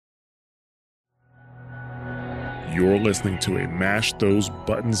You're listening to a Mash Those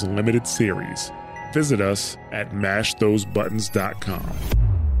Buttons limited series. Visit us at mashthosebuttons.com.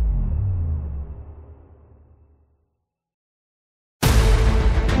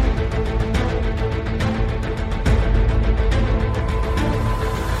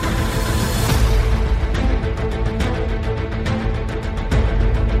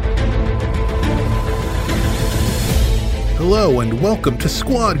 Hello and welcome to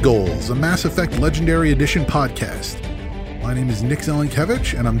Squad Goals, a Mass Effect Legendary Edition podcast. My name is Nick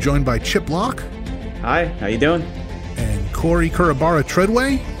Zelenkevich, and I'm joined by Chip Locke. Hi, how you doing? And Corey Kurabara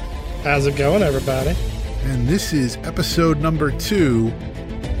Treadway. How's it going, everybody? And this is episode number 2.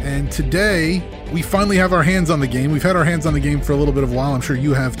 And today, we finally have our hands on the game. We've had our hands on the game for a little bit of a while. I'm sure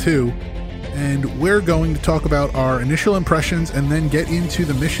you have too. And we're going to talk about our initial impressions and then get into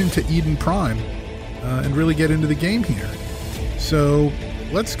the mission to Eden Prime and really get into the game here. So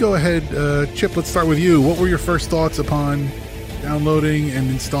let's go ahead. Chip, let's start with you. What were your first thoughts upon downloading and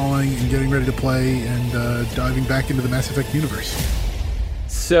installing and getting ready to play and diving back into the Mass Effect universe?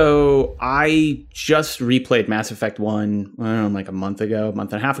 So I just replayed Mass Effect 1, I don't know, like a month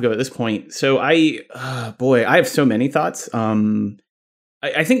and a half ago at this point. So I have so many thoughts.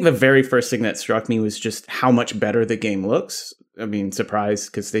 I think the very first thing that struck me was just how much better the game looks. I mean,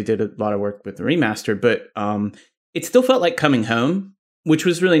 surprised because they did a lot of work with the remaster, but it still felt like coming home, which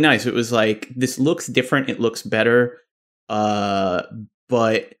was really nice. It was like, this looks different. It looks better.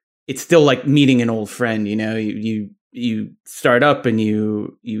 But it's still like meeting an old friend, you know, you start up and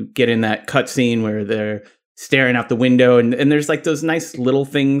you get in that cutscene where they're staring out the window and there's like those nice little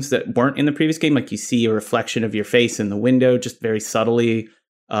things that weren't in the previous game. Like you see a reflection of your face in the window, just very subtly,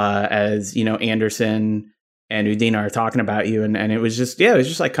 as, you know, Anderson and Udina are talking about you. And it was just, it was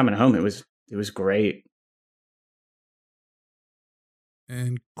just like coming home. It was great.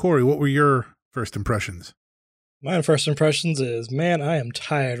 And Corey, what were your first impressions? My first impressions is, man, I am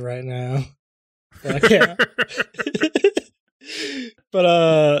tired right now. But I can't.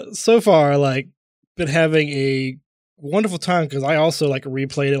 But so far, like, been having a wonderful time because I also like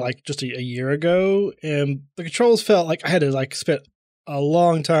replayed it like just a year ago, and the controls felt like I had to like spend a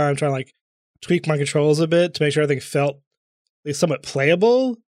long time trying to like tweak my controls a bit to make sure everything felt at least somewhat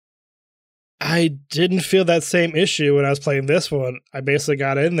playable. I didn't feel that same issue when I was playing this one. I basically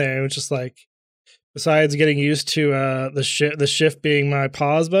got in there and it was just like, besides getting used to the shift being my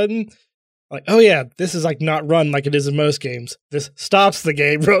pause button, like, oh yeah, this is like not run like it is in most games. This stops the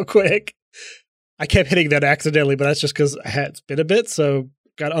game real quick. I kept hitting that accidentally, but that's just because I had been a bit, so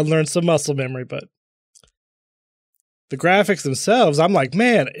got to unlearn some muscle memory. But the graphics themselves, I'm like,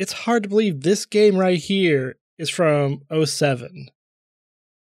 man, it's hard to believe this game right here is from 2007.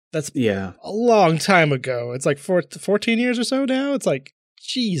 That's a long time ago. It's like 14 years or so now. It's like,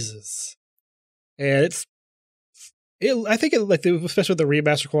 Jesus. And I think like, especially with the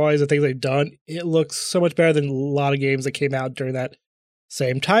remaster qualities and things they've done, it looks so much better than a lot of games that came out during that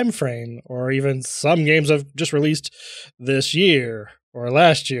same time frame, or even some games have just released this year or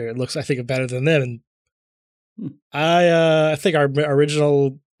last year. It looks, I think, better than them. And I think our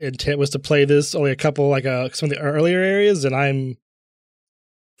original intent was to play this only a couple, like some of the earlier areas, and I'm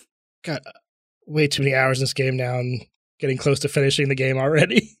got way too many hours in this game now and getting close to finishing the game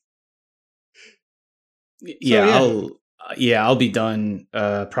already. I'll be done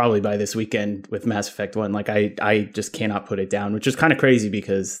probably by this weekend with Mass Effect 1. Like I just cannot put it down, which is kind of crazy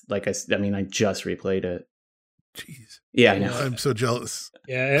because like I just replayed it. Jeez. Yeah, I know. I'm so jealous.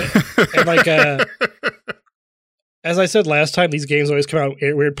 Yeah. And like as I said last time, these games always come out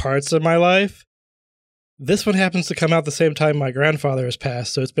in weird parts of my life. This one happens to come out the same time my grandfather has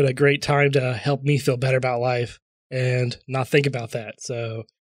passed, so it's been a great time to help me feel better about life and not think about that. So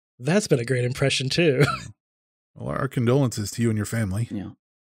that's been a great impression too. Well, our condolences to you and your family. Yeah.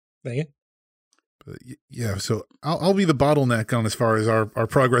 Thank you. But yeah, so I'll be the bottleneck on as far as our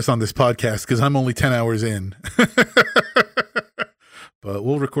progress on this podcast because I'm only 10 hours in. But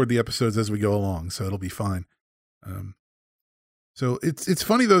we'll record the episodes as we go along, so it'll be fine. So it's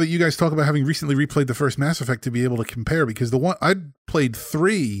funny though that you guys talk about having recently replayed the first Mass Effect to be able to compare, because the one I'd played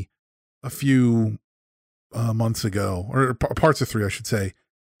 3 a few months ago, or parts of 3, I should say,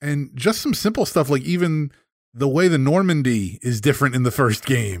 and just some simple stuff like even the way the Normandy is different in the first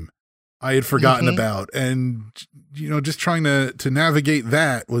game, I had forgotten about, and you know, just trying to navigate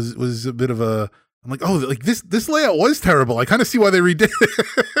that was a bit of a. I'm like, oh, like this layout was terrible. I kind of see why they redid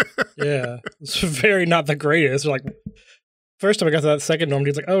it. Yeah, it's very not the greatest. Like, first time I got to that second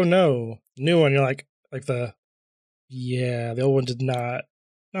Normandy, it's like, oh no, new one. You're like the old one did not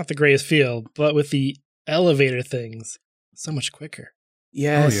the greatest feel, but with the elevator things, so much quicker.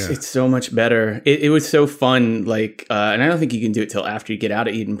 Yes, it's so much better. It was so fun. Like, and I don't think you can do it till after you get out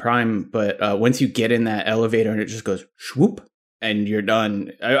of Eden Prime. But once you get in that elevator and it just goes swoop and you're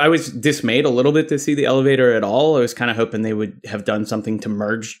done. I was dismayed a little bit to see the elevator at all. I was kind of hoping they would have done something to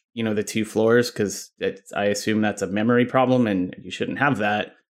merge, the 2 floors, because I assume that's a memory problem and you shouldn't have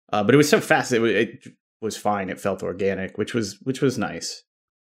that. But it was so fast. It was fine. It felt organic, which was nice.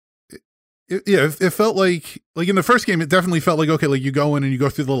 It felt like in the first game, it definitely felt like, okay, like you go in and you go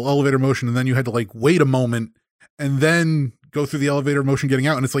through the little elevator motion and then you had to like wait a moment and then go through the elevator motion getting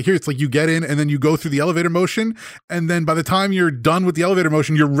out. And it's like here, it's like you get in and then you go through the elevator motion. And then by the time you're done with the elevator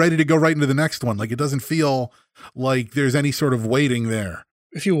motion, you're ready to go right into the next one. Like it doesn't feel like there's any sort of waiting there.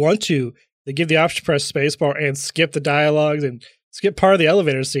 If you want to, they give the option to press spacebar and skip the dialogues and skip part of the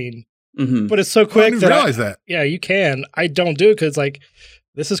elevator scene. Mm-hmm. But it's so quick. I didn't realize that. Yeah, you can. I don't do it because like,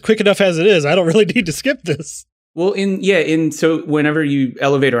 this is quick enough as it is. I don't really need to skip this. Well, so whenever you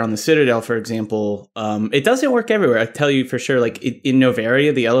elevator on the Citadel, for example, it doesn't work everywhere. I tell you for sure, like in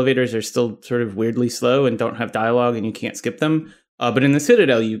Novaria, the elevators are still sort of weirdly slow and don't have dialogue and you can't skip them. But in the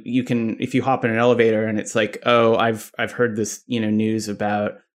Citadel, you can, if you hop in an elevator and it's like, oh, I've heard this, news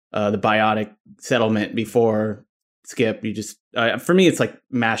about the biotic settlement before, skip. You just, for me, it's like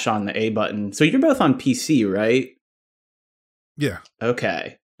mash on the A button. So you're both on PC, right? Yeah.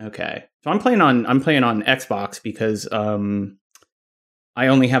 Okay. So I'm playing on Xbox because I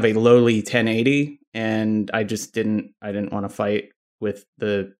only have a lowly 1080 and I didn't want to fight with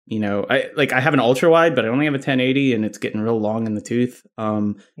the, I have an ultra wide, but I only have a 1080 and it's getting real long in the tooth.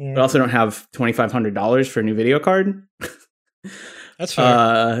 But I also don't have $2,500 for a new video card. That's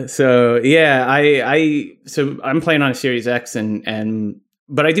fair. So yeah, so I'm playing on a Series X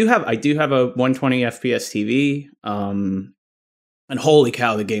but I do have a 120 FPS TV. And holy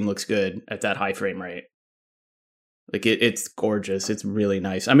cow, the game looks good at that high frame rate. Like it's gorgeous. It's really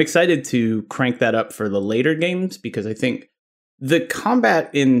nice. I'm excited to crank that up for the later games because I think the combat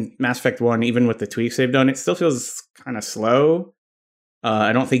in Mass Effect 1, even with the tweaks they've done, it still feels kind of slow.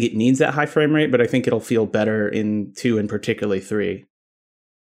 I don't think it needs that high frame rate, but I think it'll feel better in 2 and particularly 3.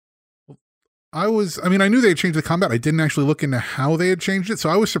 I knew they had changed the combat. I didn't actually look into how they had changed it. So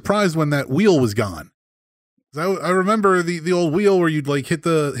I was surprised when that wheel was gone. I remember the old wheel where you'd like hit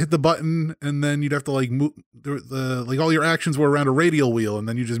the button and then you'd have to like move like all your actions were around a radial wheel and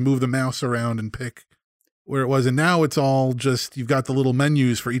then you just move the mouse around and pick where it was. And now it's all just, you've got the little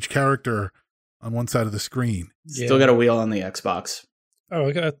menus for each character on one side of the screen. Yeah. Still got a wheel on the Xbox. Oh,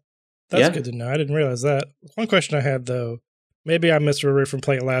 okay. That's good to know. I didn't realize that. One question I had though, maybe I misremembered from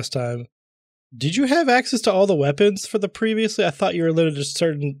playing it last time. Did you have access to all the weapons for the previously? I thought you were limited to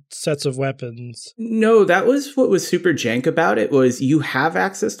certain sets of weapons. No, that was what was super jank about it, was you have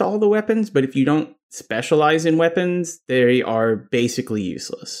access to all the weapons, but if you don't specialize in weapons, they are basically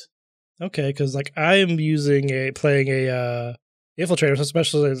useless. Okay, because like I am playing a infiltrator, so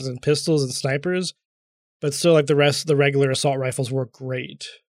specializes in pistols and snipers, but still like the rest of the regular assault rifles work great.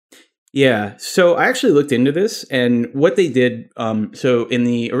 Yeah, so I actually looked into this, and what they did, so in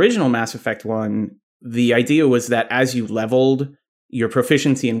the original Mass Effect 1, the idea was that as you leveled your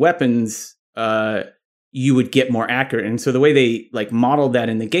proficiency in weapons, you would get more accurate. And so the way they like modeled that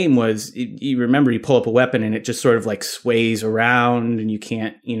in the game was, you remember you pull up a weapon and it just sort of like sways around and you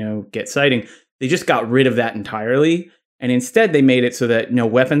can't, get sighting. They just got rid of that entirely. And instead they made it so that,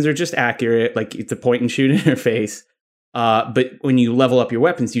 weapons are just accurate, like it's a point and shoot interface. But when you level up your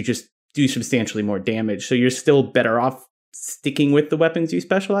weapons, you just do substantially more damage. So you're still better off sticking with the weapons you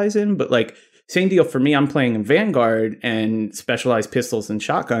specialize in. But like, same deal for me. I'm playing in Vanguard and specialized pistols and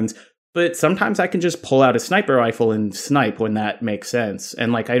shotguns. But sometimes I can just pull out a sniper rifle and snipe when that makes sense.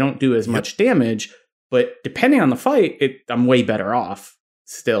 And like, I don't do as much damage, but depending on the fight, I'm way better off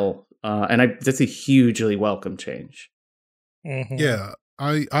still. And that's a hugely welcome change. Mm-hmm. Yeah,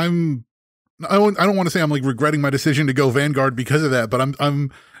 I don't want to say I'm like regretting my decision to go Vanguard because of that, but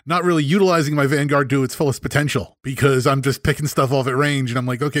I'm not really utilizing my Vanguard to its fullest potential because I'm just picking stuff off at range and I'm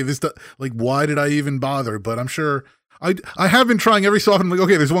like, okay, why did I even bother? But I'm sure I have been trying every so often. I'm like,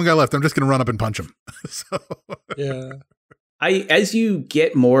 okay, there's one guy left. I'm just going to run up and punch him. So. Yeah. As you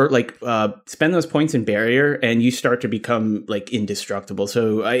get more like spend those points in barrier and you start to become like indestructible.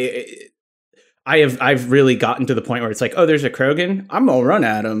 So I've really gotten to the point where it's like, oh, there's a Krogan. I'm going to run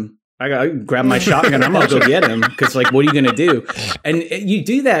at him. I grab my shotgun. I'm going to go get him because like, what are you going to do? And you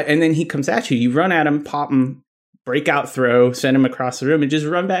do that. And then he comes at you. You run at him, pop him, breakout throw, send him across the room and just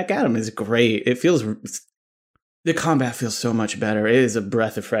run back at him. It's great. The combat feels so much better. It is a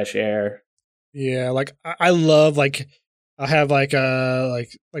breath of fresh air. Yeah. Like I love, like I have like Liara,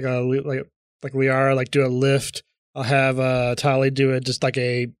 like do a lift I'll have Tali do it just like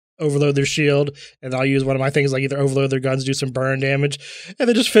a overload their shield, and I'll use one of my things like either overload their guns, do some burn damage, and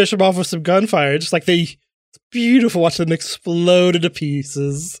then just finish them off with some gunfire. Just like it's beautiful watching them explode into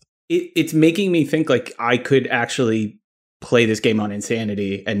pieces. It's making me think like I could actually play this game on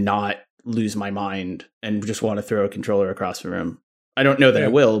Insanity and not lose my mind and just want to throw a controller across the room. I don't know that I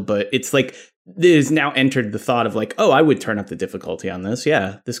will, but it's like it has now entered the thought of like, oh, I would turn up the difficulty on this.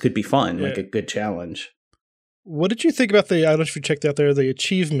 Yeah, this could be fun, like a good challenge. What did you think about I don't know if you checked out there, the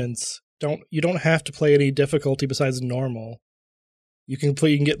achievements. You don't have to play any difficulty besides normal. You can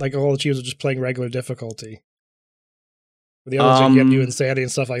get like all the achievements just playing regular difficulty. The others you get new Insanity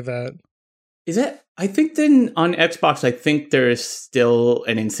and stuff like that. Is it? I think then on Xbox, I think there is still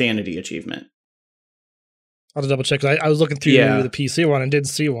an Insanity achievement. I'll have to double check. I was looking through the PC one and didn't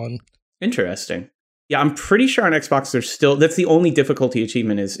see one. Interesting. Yeah, I'm pretty sure on Xbox there's still, that's the only difficulty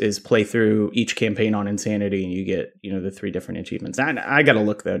achievement is play through each campaign on Insanity and you get, the 3 different achievements. I got to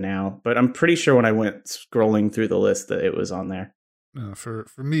look though now, but I'm pretty sure when I went scrolling through the list that it was on there. For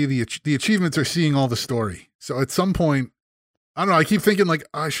me, the achievements are seeing all the story. So at some point, I don't know, I keep thinking like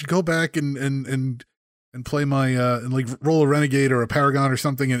I should go back and play my and like roll a Renegade or a Paragon or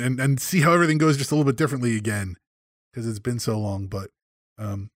something and see how everything goes just a little bit differently again because it's been so long. But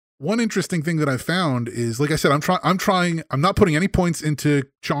one interesting thing that I found is, like I said, I'm not putting any points into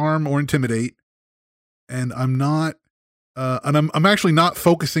Charm or Intimidate, and I'm actually not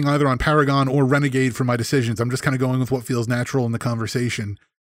focusing either on Paragon or Renegade for my decisions. I'm just kind of going with what feels natural in the conversation.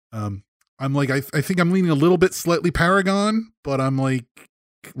 I'm like, I think I'm leaning a little bit slightly Paragon, but I'm like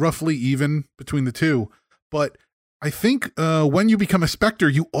roughly even between the two. But I think when you become a Spectre,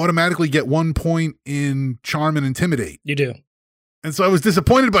 you automatically get 1 point in Charm and Intimidate. You do. And so I was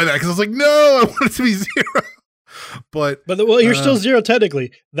disappointed by that because I was like, no, I want it to be 0. But you're still 0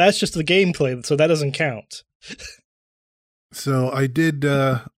 technically. That's just the gameplay, so that doesn't count. So I did,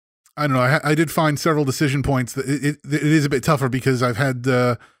 I don't know, I did find several decision points that it is a bit tougher because I've had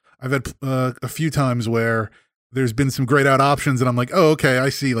a few times where there's been some grayed out options and I'm like, oh, okay, I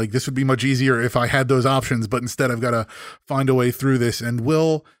see. Like this would be much easier if I had those options, but instead I've got to find a way through this. And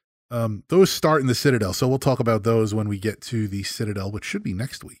those start in the Citadel. So we'll talk about those when we get to the Citadel, which should be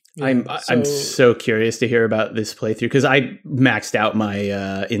next week. I'm so curious to hear about this playthrough because I maxed out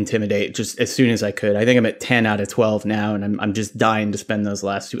my Intimidate just as soon as I could. I think I'm at 10 out of 12 now, and I'm just dying to spend those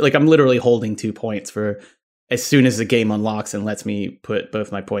last 2. Like I'm literally holding 2 points for as soon as the game unlocks and lets me put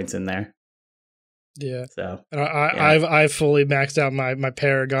both my points in there. Yeah. So and I've fully maxed out my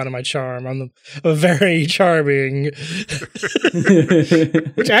Paragon and my Charm. I'm a very charming,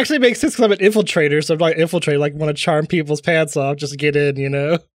 which actually makes sense because I'm an infiltrator. So I'm like infiltrate, like want to charm people's pants off just to get in,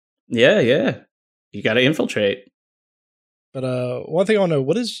 Yeah. You got to infiltrate. But one thing I want to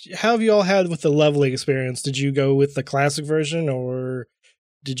know, how have you all had with the leveling experience? Did you go with the classic version or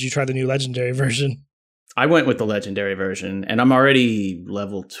did you try the new legendary version? I went with the legendary version, and I'm already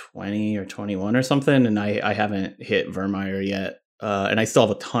level 20 or 21 or something, and I haven't hit Vermeer yet. And I still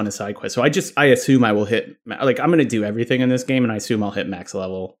have a ton of side quests. So I assume I will hit, like, I'm going to do everything in this game, and I assume I'll hit max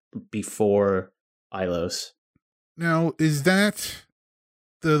level before Ilos. Now, is that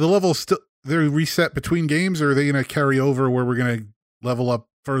the level still, they're reset between games, or are they going to carry over where we're going to level up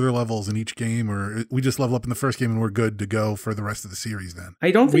further levels in each game, or we just level up in the first game and we're good to go for the rest of the series then?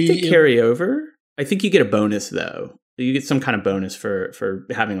 I don't think they carry over. I think you get a bonus though. You get some kind of bonus for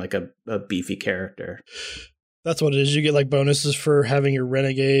having like a beefy character. That's what it is. You get like bonuses for having your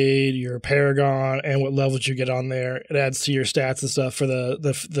Renegade, your Paragon, and what levels you get on there. It adds to your stats and stuff for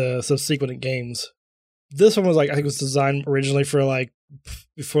the subsequent games. This one was like, I think it was designed originally for like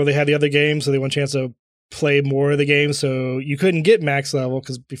before they had the other games, so they want a chance to play more of the game. So you couldn't get max level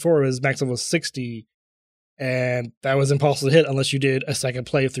because before it was max level 60, and that was impossible to hit unless you did a second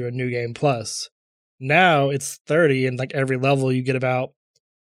playthrough, a new game plus. Now it's 30, and like every level you get about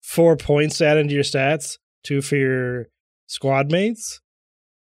 4 points added into your stats, 2 for your squad mates.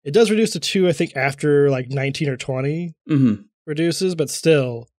 It does reduce to 2, I think, after like 19 or 20 reduces, but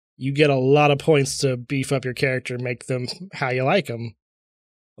still, you get a lot of points to beef up your character and make them how you like them.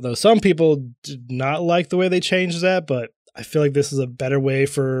 Although some people did not like the way they changed that, but I feel like this is a better way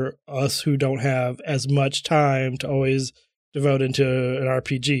for us who don't have as much time to always devote into an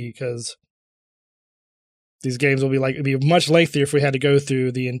RPG, because these games will be like, it'd be much lengthier if we had to go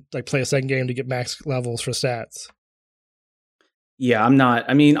through play a second game to get max levels for stats. Yeah,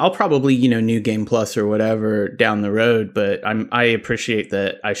 I'll probably, new game plus or whatever down the road, but I appreciate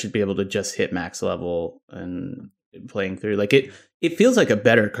that I should be able to just hit max level and playing through. Like it feels like a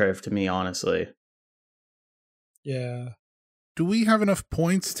better curve to me, honestly. Yeah. do we have enough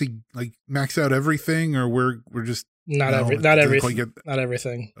points to like max out everything, or we're just Not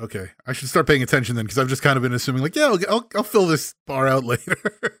everything. Okay, I should start paying attention then, because I've just kind of been assuming like, yeah, I'll fill this bar out later.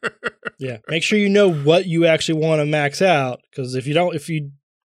 Yeah, make sure you know what you actually want to max out, because if you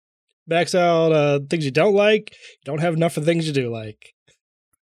max out things you don't like, you don't have enough of things you do like.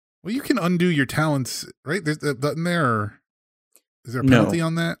 Well, you can undo your talents, right? There's that button there. Or is there a penalty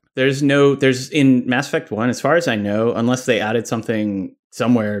on that? There's in Mass Effect 1, as far as I know, unless they added something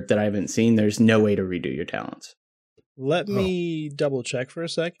somewhere that I haven't seen, there's no way to redo your talents. Let me double check for a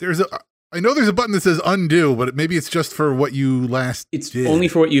sec. I know there's a button that says undo, but maybe it's just for what you last did. Only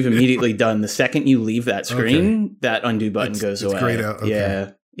for what you've immediately done. The second you leave that screen, that undo button goes away. It's grayed out.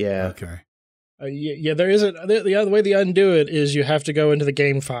 Okay. Yeah. Okay. Yeah, there isn't. The other way to undo it is you have to go into the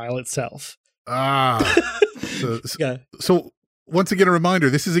game file itself. So once again, a reminder,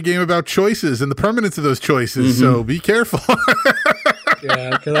 this is a game about choices and the permanence of those choices, so be careful.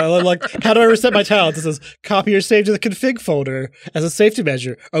 Yeah, because I like, how do I reset my talents? It says, copy or save to the config folder as a safety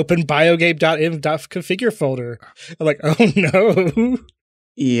measure. Open biogame.inv.configure folder. I'm like, oh no.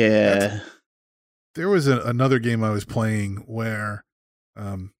 Yeah. There was another game I was playing where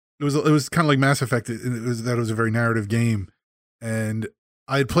it was kind of like Mass Effect. It was a very narrative game, and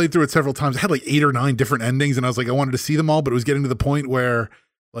I had played through it several times. I had like 8 or 9 different endings, and I was like, I wanted to see them all, but it was getting to the point where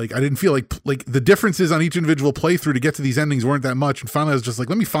like I didn't feel like the differences on each individual playthrough to get to these endings weren't that much. And finally I was just like,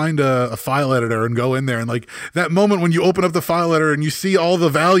 let me find a file editor and go in there. And like that moment when you open up the file editor and you see all the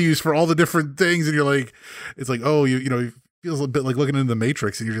values for all the different things, and you're like, it's like, oh, you know, it feels a bit like looking into the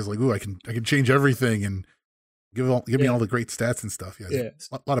Matrix, and you're just like, ooh, I can change everything and give me all the great stats and stuff. Yeah.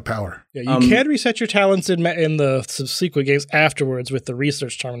 A lot of power. Yeah. You can reset your talents in the subsequent games afterwards with the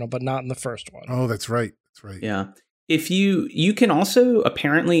research terminal, but not in the first one. Oh, that's right. Yeah. If you can also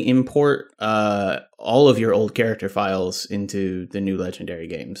apparently import all of your old character files into the new Legendary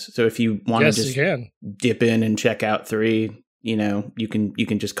games. So if you want to just dip in and check out 3, you know, you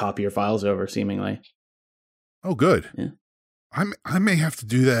can just copy your files over seemingly. Oh, good. Yeah. I may have to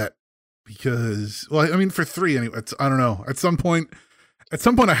do that because, well, I mean, for 3 anyway. I don't know. At some point, I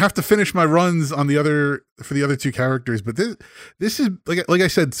have to finish my runs on the other 2 characters. But this is like I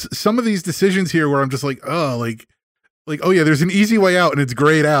said, some of these decisions here where I'm just like, oh, like, oh yeah, there's an easy way out and it's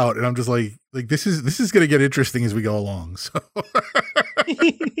grayed out, and I'm just like this is going to get interesting as we go along. So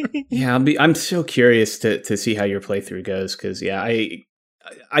yeah, I'm so curious to see how your playthrough goes, because yeah, I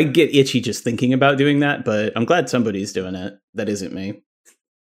get itchy just thinking about doing that, but I'm glad somebody's doing it. That isn't me.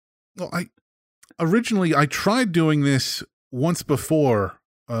 Well, originally I tried doing this once before.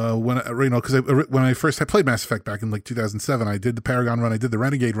 When I first played Mass Effect back in like 2007, I did the Paragon run, I did the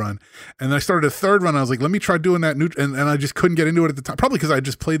Renegade run, and then I started a 3rd run. I was like, let me try doing that, and I just couldn't get into it at the time. Probably because I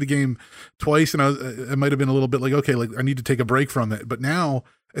just played the game twice, and I might have been a little bit like, okay, like I need to take a break from it. But now,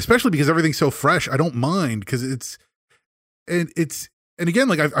 especially because everything's so fresh, I don't mind, because and again,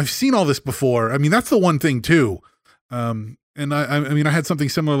 like I've seen all this before. I mean, that's the one thing too. And I mean, I had something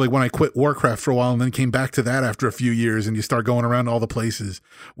similar, like when I quit Warcraft for a while and then came back to that after a few years, and you start going around all the places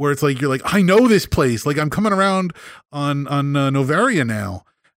where it's like, you're like, I know this place. Like I'm coming around on Novaria now,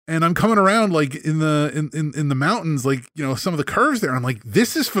 and I'm coming around like in the mountains, like, you know, some of the curves there. I'm like,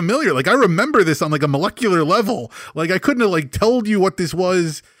 this is familiar. Like I remember this on like a molecular level. Like I couldn't have like told you what this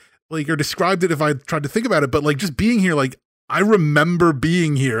was, like, or described it if I tried to think about it. But like just being here, like I remember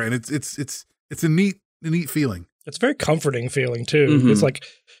being here, and it's a neat feeling. It's a very comforting feeling too. Mm-hmm. It's like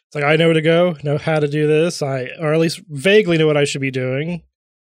I know where to go, know how to do this, or at least vaguely know what I should be doing.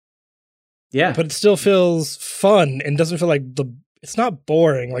 Yeah, but it still feels fun and doesn't feel like it's not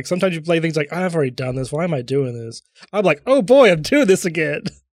boring. Like sometimes you play things like, I've already done this. Why am I doing this? I'm like, oh boy, I'm doing this again.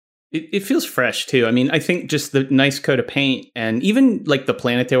 It feels fresh too. I mean, I think just the nice coat of paint, and even like the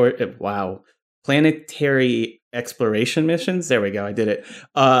planetary exploration missions. There we go. I did it.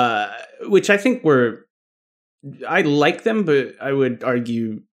 Which I think I like them, but I would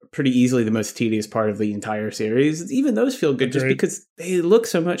argue pretty easily the most tedious part of the entire series. Even those feel good just because they look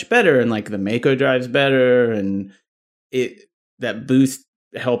so much better, and like the Mako drive's better, and that boost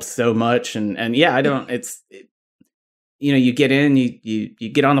helps so much. And yeah, you get in, you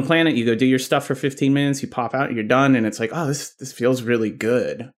get on the planet, you go do your stuff for 15 minutes, you pop out, you're done, and it's like, oh, this feels really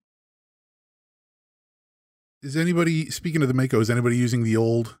good. Is anybody, speaking of the Mako, is anybody using the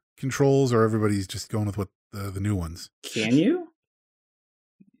old controls, or everybody's just going with what the new ones? Can you?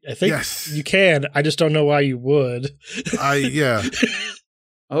 I think you can. I just don't know why you would. Yeah.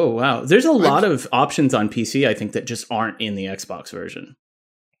 Oh, wow. There's a lot of options on PC, I think, that just aren't in the Xbox version.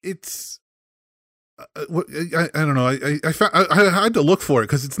 It's I don't know. I had to look for it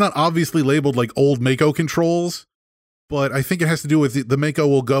because it's not obviously labeled like old Mako controls, but I think it has to do with the Mako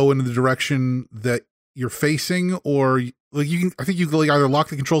will go in the direction that you're facing, or like you can. I think you can like either lock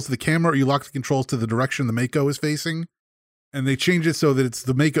the controls to the camera or you lock the controls to the direction the Mako is facing, and they change it so that it's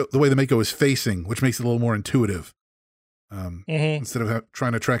the way the Mako is facing, which makes it a little more intuitive. Instead of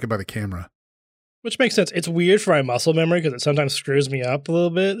trying to track it by the camera. Which makes sense. It's weird for my muscle memory because it sometimes screws me up a little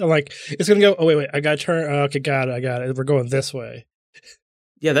bit. I'm like, it's going to go, oh, wait, I got to turn. Oh, okay, got it. We're going this way.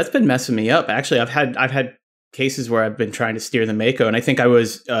 Yeah, that's been messing me up. Actually, I've had cases where I've been trying to steer the Mako, and I think I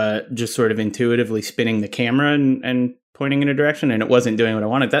was just sort of intuitively spinning the camera and pointing in a direction, and it wasn't doing what I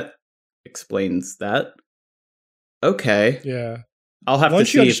wanted. That explains that. Okay. Yeah. I'll have to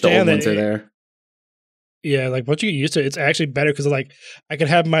see if the old ones are there. Yeah, like once you get used to it, it's actually better because like I can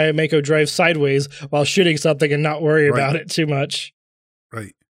have my Mako drive sideways while shooting something and not worry about it too much.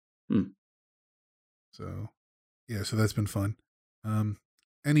 Right. So, yeah, so that's been fun.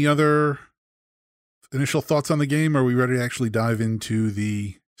 Any other initial thoughts on the game? Or are we ready to actually dive into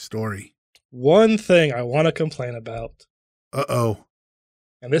the story? One thing I want to complain about. Uh-oh.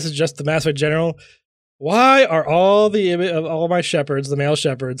 And this is just the Mass Effect General. Why are all my shepherds, the male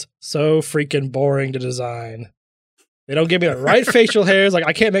shepherds, so freaking boring to design? They don't give me the right facial hairs. Like,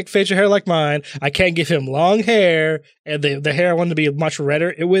 I can't make facial hair like mine. I can't give him long hair. And the hair I wanted to be much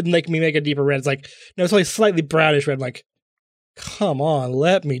redder. It wouldn't make me make a deeper red. It's like, no, it's only slightly brownish red. Like, come on,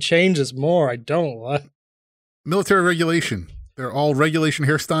 let me change this more. I don't like. Military regulation. They're all regulation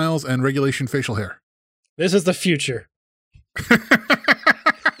hairstyles and regulation facial hair. This is the future.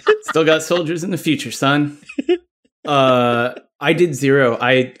 Still got soldiers in the future, son. I did zero.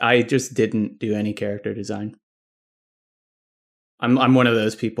 I just didn't do any character design. I'm one of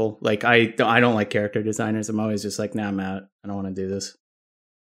those people. Like I don't like character designers. I'm always just like, nah, I'm out. I don't want to do this.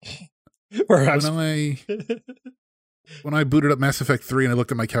 When I booted up Mass Effect 3 and I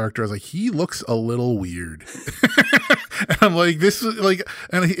looked at my character, I was like, he looks a little weird. And I'm like, this is like,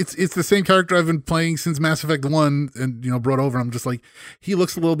 and it's the same character I've been playing since Mass Effect 1 and, brought over. I'm just like, he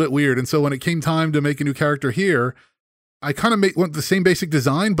looks a little bit weird. And so when it came time to make a new character here, I kind of went the same basic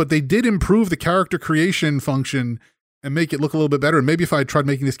design, but they did improve the character creation function and make it look a little bit better. And maybe if I had tried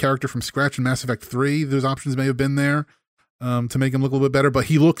making this character from scratch in Mass Effect 3, those options may have been there. To make him look a little bit better, but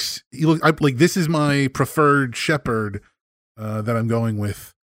he looks like this is my preferred Shepard that I'm going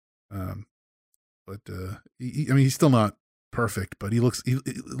with. He's still not perfect, but he's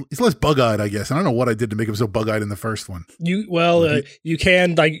less bug-eyed, I guess. I don't know what I did to make him so bug-eyed in the first one. You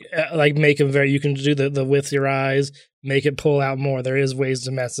can like make him very. You can do the with your eyes, make it pull out more. There is ways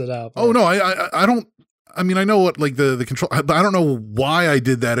to mess it up. Oh no, I don't. I mean, I know what like the control, but I don't know why I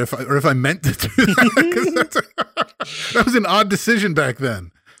did that. If I meant to do that, because that was an odd decision back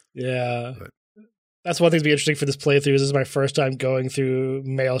then. Yeah, but that's one thing to be interesting for this playthrough. This is my first time going through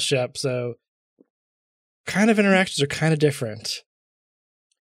male Shep, so kind of interactions are kind of different.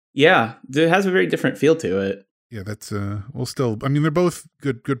 Yeah, it has a very different feel to it. Yeah, that's well, still, I mean, they're both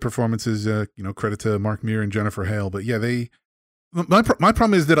good performances. Credit to Mark Meer and Jennifer Hale, but yeah, My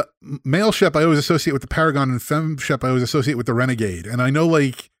problem is that male Shep I always associate with the Paragon and femme Shep I always associate with the Renegade. And I know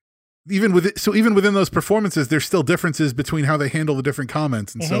like even within those performances, there's still differences between how they handle the different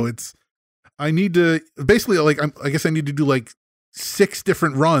comments. And so I need to basically like, I guess I need to do like 6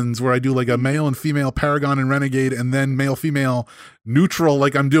 different runs where I do like a male and female Paragon and Renegade and then male female neutral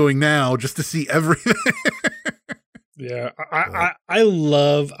like I'm doing now just to see everything. Yeah. I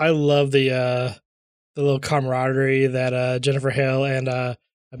love the little camaraderie that Jennifer Hale and I'm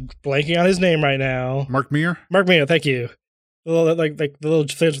blanking on his name right now. Mark Meer, thank you. The little, like the little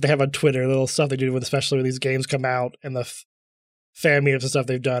things they have on Twitter, the little stuff they do with, especially when these games come out and the fan meetups and stuff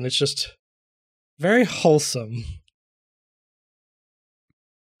they've done. It's just very wholesome.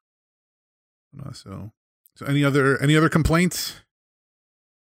 So any other complaints?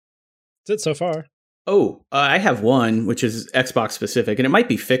 That's it so far. Oh, I have one, which is Xbox specific, and it might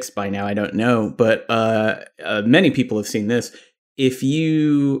be fixed by now. I don't know, but many people have seen this. If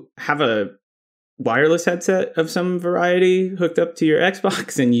you have a wireless headset of some variety hooked up to your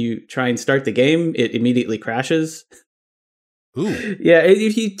Xbox and you try and start the game, it immediately crashes. Ooh. Yeah,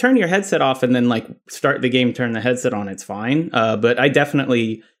 if you turn your headset off and then like start the game, turn the headset on, it's fine. But I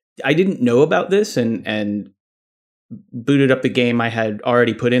didn't know about this and booted up the game. I had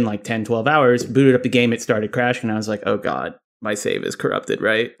already put in like 10, 12 hours, booted up the game, it started crashing. And I was like, oh God, my save is corrupted,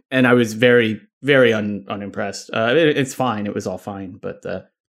 right? And I was very, very unimpressed. It's fine. It was all fine. But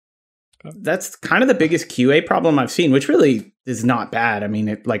that's kind of the biggest QA problem I've seen, which really is not bad. I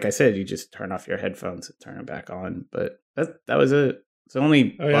mean, like I said, you just turn off your headphones and turn them back on. But that was it's the only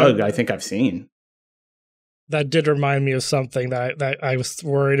bug I think I've seen. That did remind me of something that I was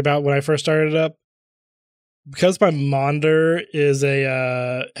worried about when I first started it up. because my monitor is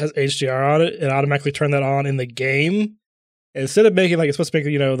has HDR on it, it automatically turned that on in the game. Instead of making it's supposed to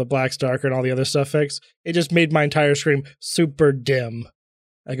make the blacks darker and all the other stuff fix, it just made my entire screen super dim.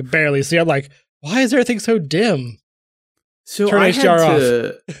 I could barely see. I'm like, why is everything so dim? So Turn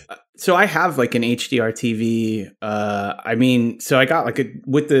HDR off. So I have an HDR TV. So I got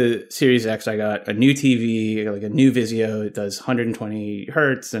with the Series X, I got a new TV, a new Vizio. It does 120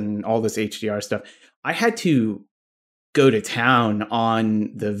 hertz and all this HDR stuff. I had to go to town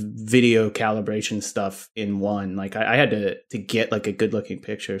on the video calibration stuff in one. I had to get a good looking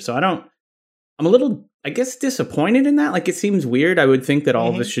picture. So I'm a little, I guess, disappointed in that. It seems weird. I would think that all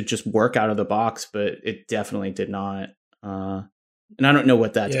of this should just work out of the box, but it definitely did not. And I don't know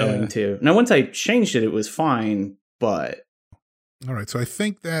what that's owing to. Now, once I changed it, it was fine, but... All right, so I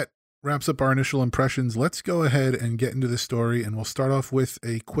think that wraps up our initial impressions. Let's go ahead and get into the story, and we'll start off with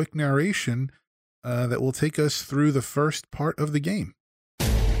a quick narration that will take us through the first part of the game.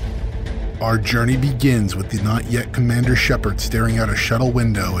 Our journey begins with the not yet Commander Shepard staring out a shuttle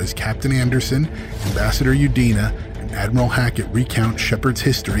window as Captain Anderson, Ambassador Udina, and Admiral Hackett recount Shepard's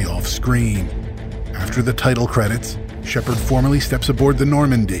history off screen. After the title credits, Shepard formally steps aboard the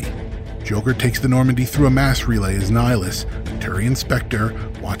Normandy. Joker takes the Normandy through a mass relay as Nihilus, a Turian Spectre,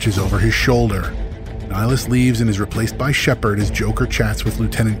 watches over his shoulder. Nihilus leaves and is replaced by Shepard as Joker chats with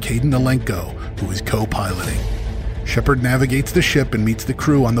Lieutenant Kaidan Alenko, who is co-piloting. Shepard navigates the ship and meets the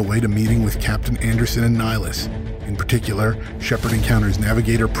crew on the way to meeting with Captain Anderson and Nihilus. In particular, Shepard encounters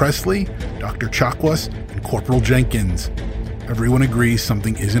Navigator Presley, Dr. Chakwas, and Corporal Jenkins. Everyone agrees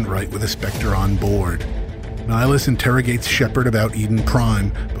something isn't right with a Spectre on board. Nihilus interrogates Shepard about Eden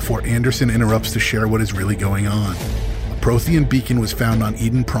Prime before Anderson interrupts to share what is really going on. A Prothean beacon was found on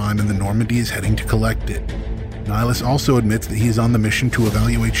Eden Prime and the Normandy is heading to collect it. Nihilus also admits that he is on the mission to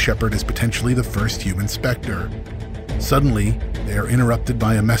evaluate Shepard as potentially the first human Spectre. Suddenly, they are interrupted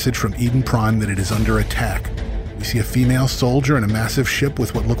by a message from Eden Prime that it is under attack. We see a female soldier and a massive ship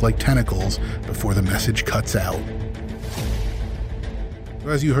with what look like tentacles before the message cuts out.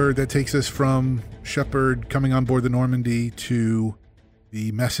 As you heard, that takes us from Shepard coming on board the Normandy to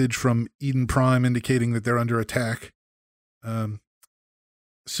the message from Eden Prime indicating that they're under attack.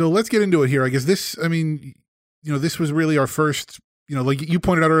 So let's get into it here. I guess this was really our first, like you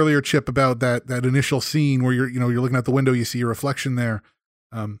pointed out earlier, Chip, about that initial scene where you're looking out the window, you see your reflection there.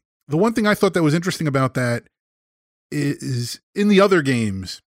 The one thing I thought that was interesting about that is in the other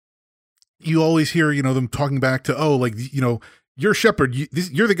games, you always hear, them talking back to, you're Shepard.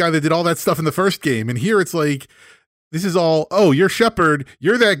 You're the guy that did all that stuff in the first game. And here it's this is all, you're Shepard.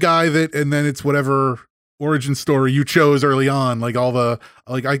 You're that guy and then it's whatever origin story you chose early on. I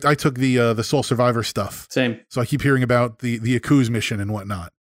took the Sole Survivor stuff. Same. So I keep hearing about the Akuz mission and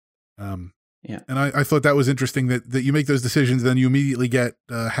whatnot. Yeah. And I thought that was interesting that you make those decisions, then you immediately get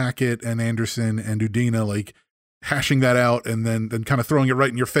Hackett and Anderson and Udina hashing that out and then kind of throwing it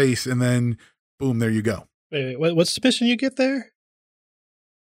right in your face. And then boom, there you go. Wait, what's the mission you get there?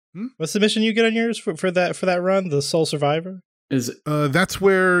 What's the mission you get on yours for that run? The Sole Survivor? That's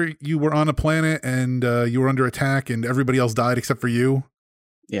where you were on a planet and you were under attack and everybody else died except for you.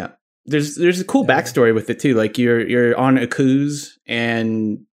 Yeah, there's a cool backstory with it too. You're on Akuz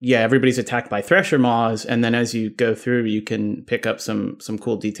and everybody's attacked by Thresher Maws, and then as you go through, you can pick up some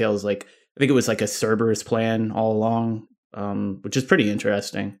cool details. I think it was a Cerberus plan all along, which is pretty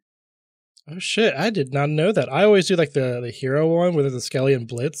interesting. Oh shit, I did not know that. I always do the hero one with the Skeleton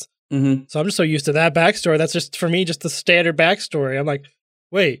Blitz. Mm-hmm. So I'm just so used to that backstory. That's just, for me, just the standard backstory. I'm like,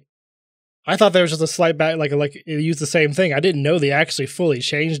 wait, I thought there was just a slight back, it used the same thing. I didn't know they actually fully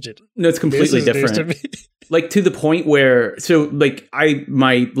changed it. No, it's completely different. To the point where,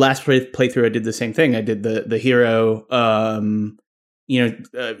 my last playthrough, I did the same thing. I did the hero,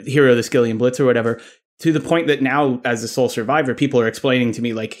 hero, the Skeleton Blitz or whatever. To the point that now, as a sole survivor, people are explaining to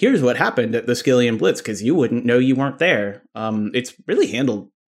me, here's what happened at the Skeleton Blitz, because you wouldn't know, you weren't there. It's really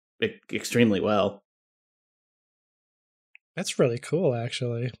handled extremely well. That's really cool,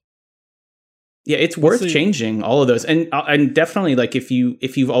 actually. Yeah, it's worth changing all of those, and definitely if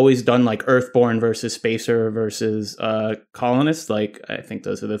you've always done Earthborn versus Spacer versus Colonist, I think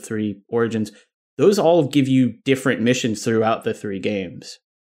those are the three origins. Those all give you different missions throughout the three games.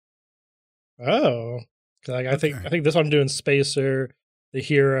 Oh. I think this one I'm doing Spacer, the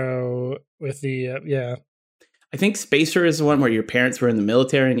hero with the I think Spacer is the one where your parents were in the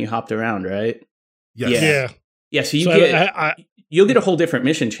military and you hopped around, right? Yes. Yeah. So you'll get a whole different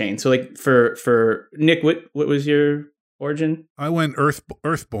mission chain. So for Nick, what was your Origin? I went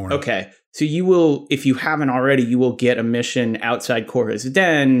Earthborn. Okay. So you will, if you haven't already, you will get a mission outside Korra's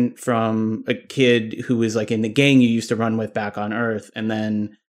den from a kid who was like in the gang you used to run with back on Earth. And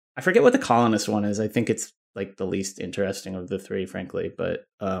then I forget what the colonist one is. I think it's like the least interesting of the three, frankly. But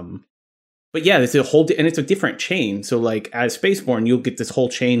yeah, it's a whole, and it's a different chain. So like as Spaceborn, you'll get this whole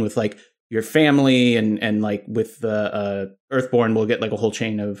chain with like your family and like with the Earthborn, we'll get like a whole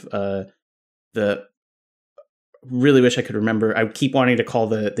chain of the, really wish I could remember. I keep wanting to call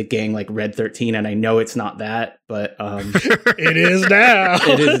the gang like Red 13, and I know it's not that, but it is now.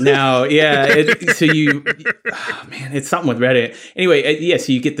 It is now. Yeah. Man, it's something with Reddit. Anyway, yeah.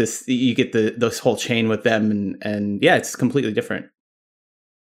 So you get this whole chain with them, and yeah, it's completely different.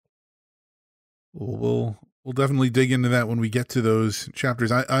 We'll definitely dig into that when we get to those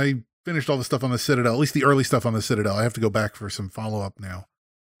chapters. I finished all the stuff on the Citadel, at least the early stuff on the Citadel. I have to go back for some follow up now.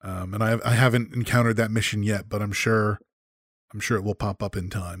 And I haven't encountered that mission yet, but I'm sure it will pop up in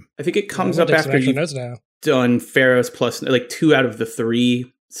time. I think it comes up after you've done Pharaoh's plus like 2 out of the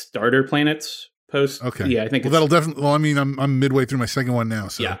 3 starter planets post. Okay. Yeah, I think that'll definitely. Well, I mean, I'm midway through my second one now,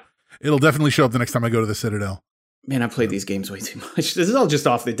 so yeah, it'll definitely show up the next time I go to the Citadel. Man, I played these games way too much. This is all just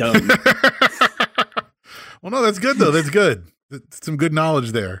off the dome. Well, no, that's good though. That's good. That's some good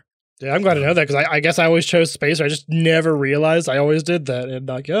knowledge there. Yeah, I'm glad to know that because I guess I always chose space. I just never realized I always did that. And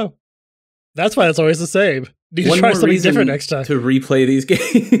like, oh, that's why it's always the same. Need to try something different next time. To replay these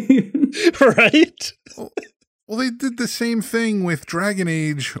games. Right? Well, they did the same thing with Dragon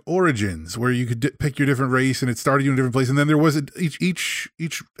Age Origins, where you could pick your different race and it started you in a different place. And then there was each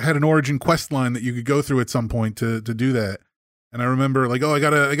had an origin quest line that you could go through at some point to do that. And I remember like, oh, I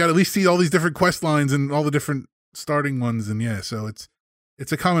gotta at least see all these different quest lines and all the different starting ones. And yeah, so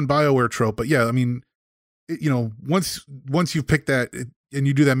it's a common BioWare trope, but yeah, I mean, once you've picked that and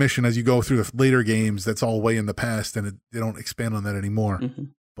you do that mission as you go through the later games, that's all way in the past, and they don't expand on that anymore. Mm-hmm.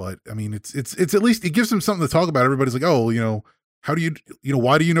 But I mean, it's at least it gives them something to talk about. Everybody's like, oh, how do you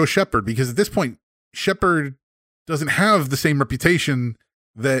why do you know Shepard? Because at this point, Shepard doesn't have the same reputation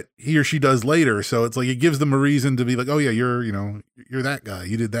that he or she does later, so it's like it gives them a reason to be like, oh yeah, you're that guy,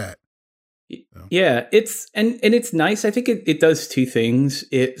 you did that. So. Yeah, it's and it's nice. I think it does 2 things.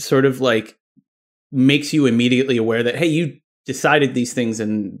 It sort of like makes you immediately aware that, hey, you decided these things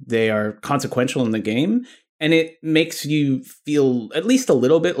and they are consequential in the game. And it makes you feel at least a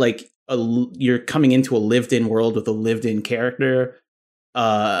little bit like you're coming into a lived-in world with a lived-in character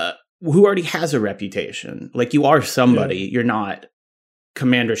who already has a reputation. Like you are somebody. Yeah. You're not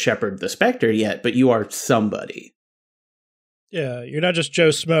Commander Shepard the Spectre yet, but you are somebody. Yeah, you're not just Joe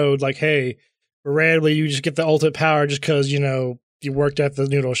Smo, like, hey, randomly you just get the ultimate power just because, you worked at the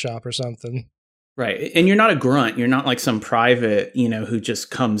noodle shop or something. Right. And you're not a grunt. You're not like some private, who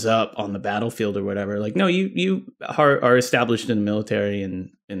just comes up on the battlefield or whatever. Like, no, you are established in the military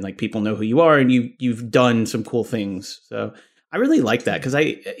and like people know who you are and you've done some cool things. So I really like that because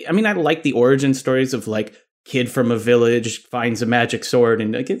I like the origin stories of like kid from a village finds a magic sword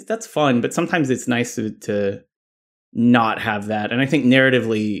and like that's fun. But sometimes it's nice to not have that. And I think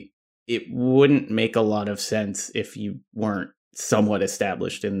narratively, it wouldn't make a lot of sense if you weren't somewhat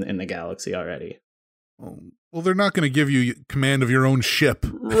established in the galaxy already. Well, they're not going to give you command of your own ship.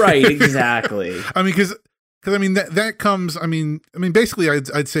 Right, exactly. I mean, because that comes, basically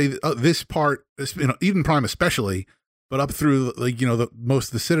I'd say this part, Eden Prime especially, but up through like, the most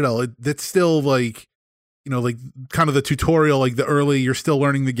of the Citadel, that's still like, like kind of the tutorial, like the early, you're still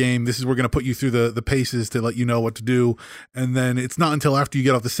learning the game. This is, we're going to put you through the paces to let you know what to do. And then it's not until after you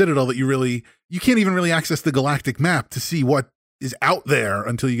get off the Citadel that you can't even really access the galactic map to see what is out there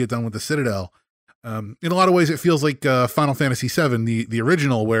until you get done with the Citadel. In a lot of ways, it feels like Final Fantasy VII, the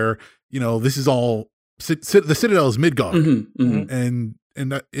original, where, this is all, the Citadel is Midgard. Mm-hmm, mm-hmm. And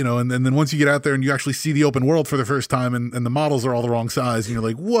that, and then once you get out there and you actually see the open world for the first time and the models are all the wrong size and you're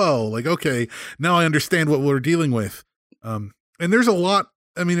like, whoa, like, okay, now I understand what we're dealing with. And there's a lot,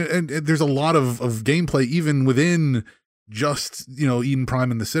 and there's a lot of gameplay even within just, Eden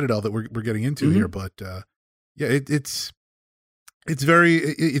Prime and the Citadel that we're getting into mm-hmm. here. But yeah, it's very,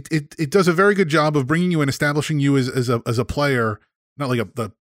 it does a very good job of bringing you and establishing you as a player, not like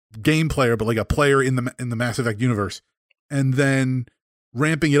the game player, but like a player in the Mass Effect universe. And then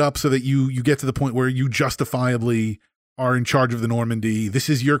ramping it up so that you get to the point where you justifiably are in charge of the Normandy. This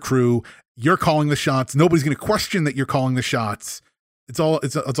is your crew. You're calling the shots. Nobody's going to question that you're calling the shots. It's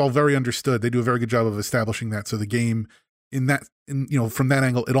all very understood. They do a very good job of establishing that. So the game from that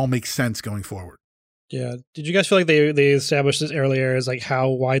angle, it all makes sense going forward. Yeah. Did you guys feel like they established this earlier as like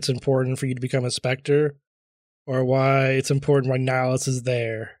why it's important for you to become a Spectre, or why it's important why Nihlus is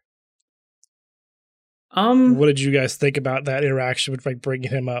there? What did you guys think about that interaction with like bringing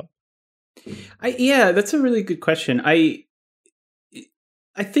him up? Yeah, that's a really good question. I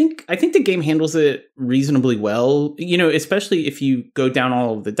think the game handles it reasonably well. You know, especially if you go down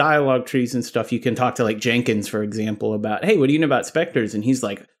all of the dialogue trees and stuff, you can talk to like Jenkins, for example, about, hey, what do you know about specters? And he's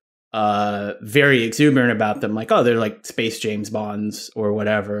like very exuberant about them, like, oh, they're like space James Bonds or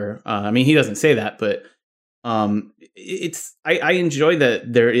whatever. I mean, he doesn't say that, but I enjoy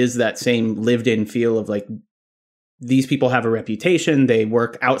that there is that same lived in feel of like, these people have a reputation, they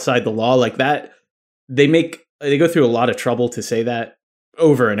work outside the law, like that. They go through a lot of trouble to say that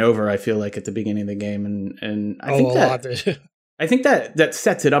over and over, I feel like, at the beginning of the game. And I think that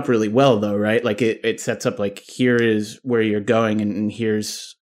sets it up really well, though, right? Like it sets up like, here is where you're going, and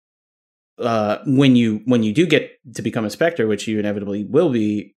here's when you do get to become a Spectre, which you inevitably will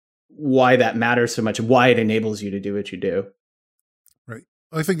be, why that matters so much, why it enables you to do what you do. Right.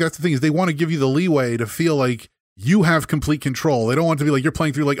 I think that's the thing, is they want to give you the leeway to feel like you have complete control. They don't want it to be like you're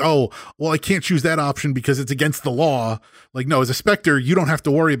playing through like, oh, well, I can't choose that option because it's against the law. Like, no, as a Spectre, you don't have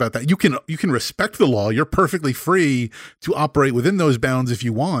to worry about that. You can respect the law. You're perfectly free to operate within those bounds if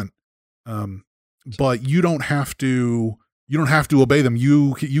you want. But you don't have to obey them.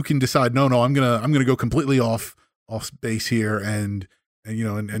 You can decide, no, I'm gonna go completely off base here, and you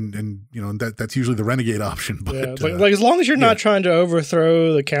know, and you know, that's usually the renegade option. But yeah, like as long as you're not trying to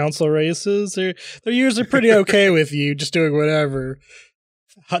overthrow the council races, they're usually pretty okay with you just doing whatever.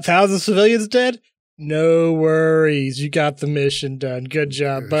 1,000 civilians dead? No worries, you got the mission done. Good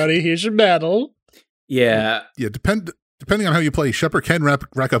job, buddy. Here's your medal. Yeah. Depending on how you play, Shepard can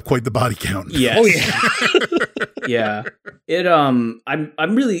rack up quite the body count. Yes. Oh yeah. Yeah. It I'm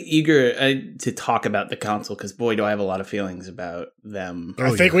really eager to talk about the council, because boy, do I have a lot of feelings about them.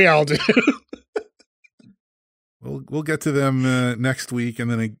 I think we all do. We'll get to them next week, and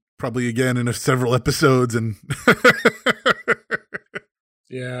then probably again in several episodes. And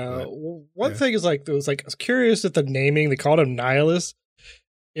yeah, one thing is like, it was like, I was curious at the naming. They called him Nihilus.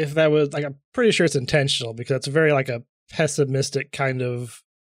 If that was like, I'm pretty sure it's intentional, because it's very like a pessimistic kind of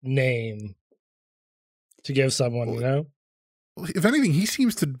name to give someone, you know? If anything, he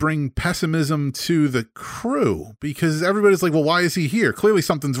seems to bring pessimism to the crew, because everybody's like, well, why is he here? Clearly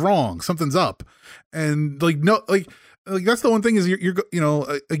something's wrong. Something's up. And like, no, like that's the one thing is you're you know,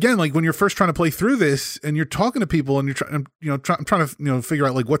 again, like when you're first trying to play through this and you're talking to people and you're trying, you know, trying to, you know, figure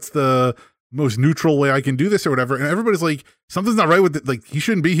out like, what's the most neutral way I can do this or whatever. And everybody's like, something's not right with it. Like, he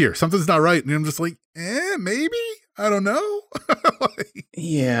shouldn't be here. Something's not right. And I'm just like, maybe, I don't know.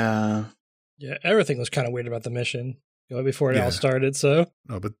 Yeah. Yeah. Everything was kind of weird about the mission before it all started. So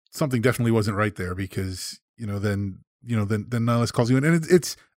no, but something definitely wasn't right there, because, then Nihilus calls you in, and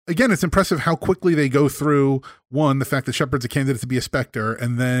it's again, it's impressive how quickly they go through the fact that Shepard's a candidate to be a Spectre,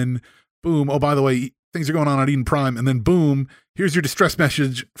 and then boom. Oh, by the way, things are going on at Eden Prime, and then boom, here's your distress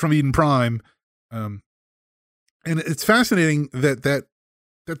message from Eden Prime. And it's fascinating that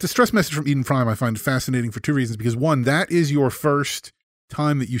distress message from Eden Prime I find fascinating for two reasons. Because one, that is your first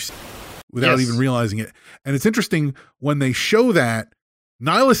time that you see without even realizing it. And it's interesting when they show that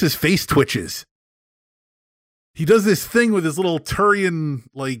Nihilus's face twitches. He does this thing with his little Turian,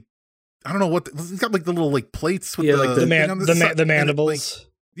 like, I don't know what, he's got like the little like plates with the mandibles.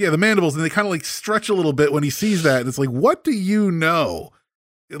 The mandibles, and they kind of like stretch a little bit when he sees that. And it's like, what do you know?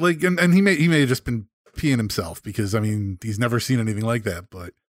 Like, and he may have just been peeing himself, because I mean, he's never seen anything like that.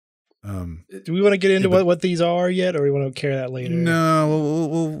 But do we want to get into what these are yet, or we want to carry that later?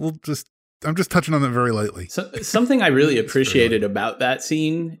 No, we'll just. I'm just touching on that very lightly. So, something I really appreciated about that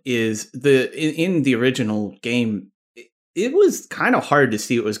scene is in the original game, it was kind of hard to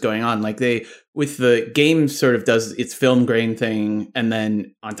see what was going on. Like with the game sort of does its film grain thing, and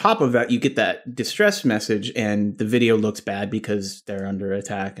then on top of that, you get that distress message, and the video looks bad because they're under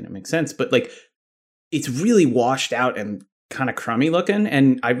attack, and it makes sense. But like, it's really washed out and kind of crummy looking,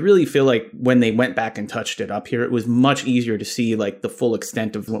 and I really feel like when they went back and touched it up here, it was much easier to see like the full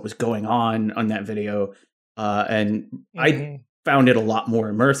extent of what was going on that video, and I found it a lot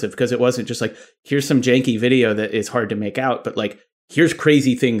more immersive, because it wasn't just like, here's some janky video that is hard to make out, but like, here's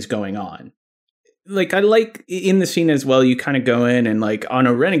crazy things going on. Like, I like in the scene as well, you kind of go in and like on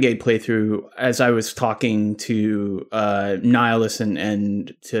a Renegade playthrough, as I was talking to Nihilus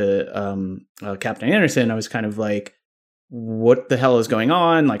and to Captain Anderson, I was kind of like, what the hell is going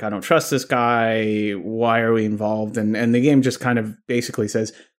on? Like, I don't trust this guy. Why are we involved? And the game just kind of basically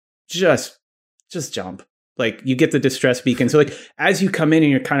says, just jump. Like, you get the distress beacon. So like, as you come in and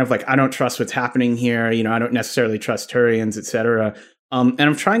you're kind of like, I don't trust what's happening here. You know, I don't necessarily trust Turians, etc. And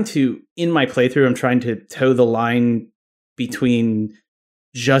I'm trying to, in my playthrough, I'm trying to toe the line between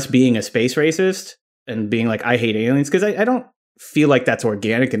just being a space racist and being like, I hate aliens, because I don't feel like that's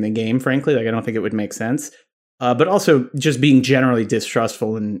organic in the game, frankly. Like, I don't think it would make sense. But also just being generally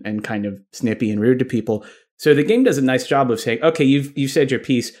distrustful and kind of snippy and rude to people. So the game does a nice job of saying, okay, you've said your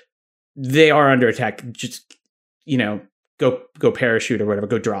piece. They are under attack. Just, go parachute or whatever,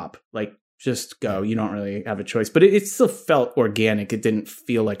 go drop. Like, just go. You don't really have a choice. But it still felt organic. It didn't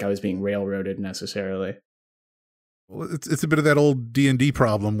feel like I was being railroaded necessarily. Well, it's a bit of that old D&D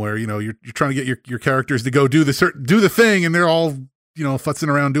problem where, you're trying to get your characters to go do the thing, and they're all, futzing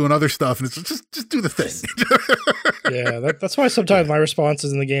around doing other stuff, and it's just do the thing. Yeah, that's why sometimes my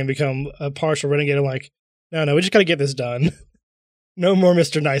responses in the game become a partial renegade. I'm like, no, we just got to get this done. No more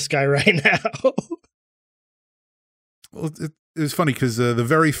Mr. Nice Guy right now. Well, it was funny because the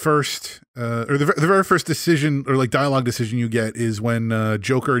very first the very first decision or like dialogue decision you get is when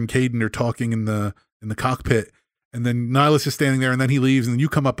Joker and Kaidan are talking in the cockpit. And then Nihilus is standing there, and then he leaves, and then you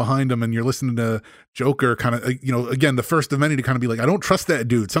come up behind him, and you're listening to Joker kind of, again, the first of many to kind of be like, I don't trust that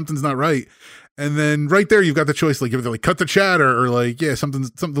dude. Something's not right. And then right there, you've got the choice, like, either like cut the chatter or like, yeah, something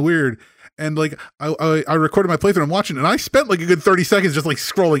weird. And like, I recorded my playthrough, I'm watching, and I spent like a good 30 seconds just like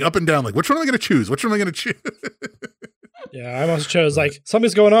scrolling up and down, like, which one am I going to choose? Which one am I going to choose? Yeah, I almost chose like,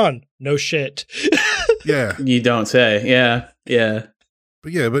 something's going on. No shit. Yeah. You don't say. Yeah.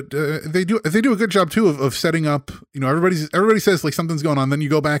 But yeah, they do a good job too of setting up. Everybody says like something's going on. Then you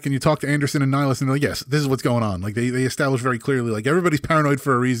go back and you talk to Anderson and Nihilus, and they're like, yes, this is what's going on. Like they establish very clearly, like everybody's paranoid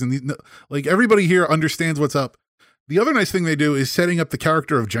for a reason. Like everybody here understands what's up. The other nice thing they do is setting up the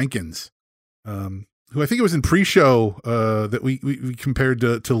character of Jenkins, who I think it was in pre-show that we compared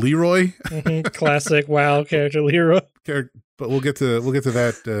to Leroy. Mm-hmm. Classic WoW character Leroy. But we'll get to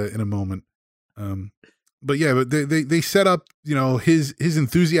that in a moment. But yeah, but they set up, his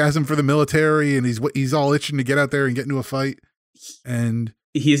enthusiasm for the military, and he's all itching to get out there and get into a fight. And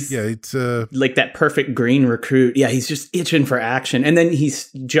it's like that perfect green recruit. Yeah, he's just itching for action. And then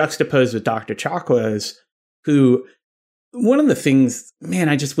he's juxtaposed with Dr. Chakwas, who, one of the things, man,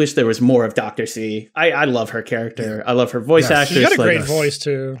 I just wish there was more of Dr. C. I love her character. Yeah. I love her voice actress. She's got a great voice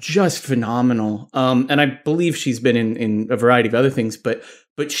too. Just phenomenal. And I believe she's been in a variety of other things, but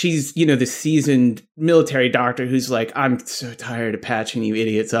she's, the seasoned military doctor who's like, I'm so tired of patching you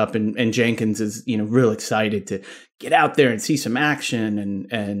idiots up. And Jenkins is, real excited to get out there and see some action.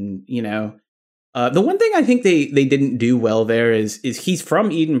 And the one thing I think they didn't do well there is he's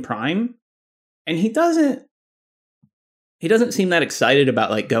from Eden Prime, and he doesn't seem that excited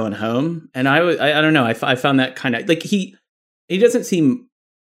about like going home. And I don't know. I found that kind of like he doesn't seem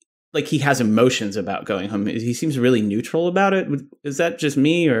like he has emotions about going home. He seems really neutral about it. Is that just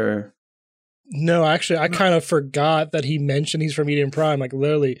me or? No, actually, I kind of forgot that he mentioned he's from Eden Prime. Like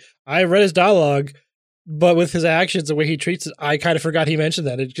literally, I read his dialogue, but with his actions, the way he treats it, I kind of forgot he mentioned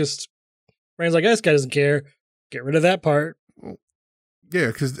that. It just, Rand's like, this guy doesn't care. Get rid of that part. Yeah,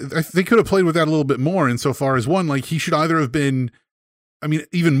 because they could have played with that a little bit more insofar as, one, like he should either have been,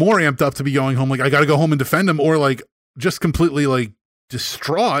 even more amped up to be going home, like I got to go home and defend him, or like just completely like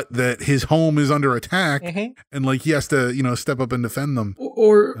distraught that his home is under attack, mm-hmm. and like he has to step up and defend them,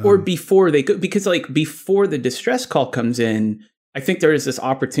 or before they go, because like before the distress call comes in, I think there is this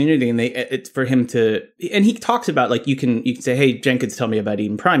opportunity, and it's for him to, and he talks about like you can say, hey, Jenkins, tell me about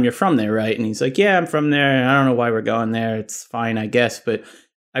Eden Prime. You're from there, right? And he's like, yeah, I'm from there. I don't know why we're going there. It's fine, I guess. But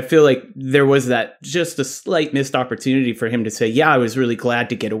I feel like there was that just a slight missed opportunity for him to say, yeah, I was really glad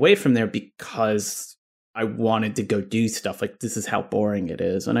to get away from there because I wanted to go do stuff. Like, this is how boring it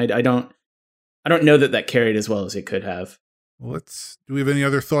is, and I don't know that carried as well as it could have. Well, do we have any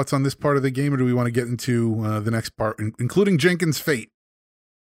other thoughts on this part of the game, or do we want to get into the next part, including Jenkins' fate?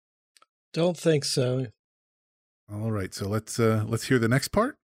 Don't think so. All right, so let's hear the next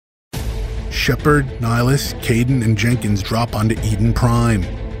part. Shepard, Nihilus, Kaidan, and Jenkins drop onto Eden Prime.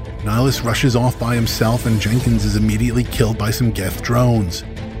 Nihilus rushes off by himself, and Jenkins is immediately killed by some Geth drones.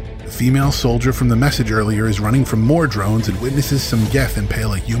 The female soldier from the message earlier is running from more drones and witnesses some Geth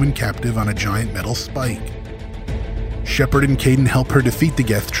impale a human captive on a giant metal spike. Shepard and Kaidan help her defeat the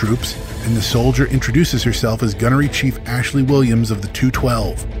Geth troops, and the soldier introduces herself as Gunnery Chief Ashley Williams of the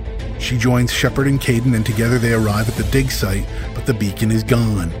 212. She joins Shepard and Kaidan, and together they arrive at the dig site, but the beacon is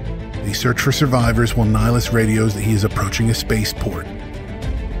gone. They search for survivors while Nihilus radios that he is approaching a spaceport.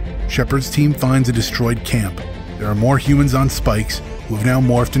 Shepard's team finds a destroyed camp. There are more humans on spikes, who have now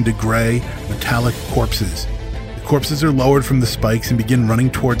morphed into gray, metallic corpses. The corpses are lowered from the spikes and begin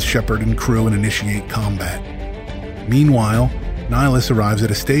running towards Shepard and crew and initiate combat. Meanwhile, Nihilus arrives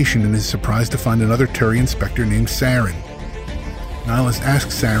at a station and is surprised to find another Turian Spectre named Saren. Nihilus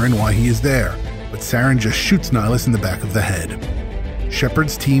asks Saren why he is there, but Saren just shoots Nihilus in the back of the head.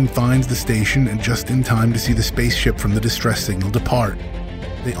 Shepard's team finds the station and just in time to see the spaceship from the distress signal depart.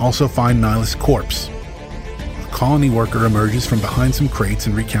 They also find Nihilus' corpse. A colony worker emerges from behind some crates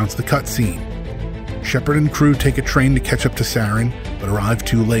and recounts the cutscene. Shepard and crew take a train to catch up to Saren, but arrive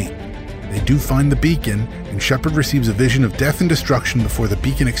too late. They do find the beacon, and Shepard receives a vision of death and destruction before the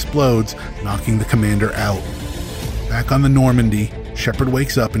beacon explodes, knocking the commander out. Back on the Normandy, Shepard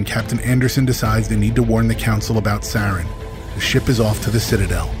wakes up and Captain Anderson decides they need to warn the Council about Saren. The ship is off to the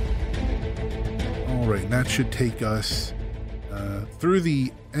Citadel. All right, that should take us through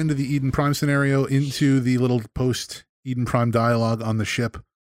the end of the Eden Prime scenario into the little post-Eden Prime dialogue on the ship.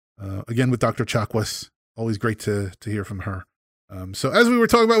 Again with Dr. Chakwas. Always great to hear from her. So as we were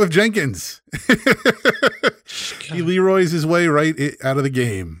talking about with Jenkins, he Leroy's his way right out of the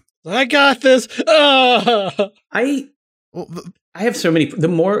game. I got this. I have so many.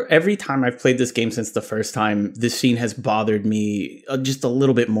 Every time I've played this game since the first time, this scene has bothered me just a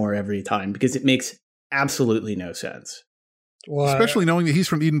little bit more every time because it makes absolutely no sense. What? Especially knowing that he's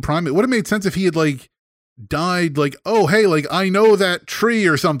from Eden Prime. It would have made sense if he had died oh, hey, I know that tree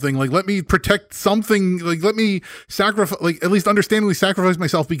or something, let me protect something, let me sacrifice, at least understandably sacrifice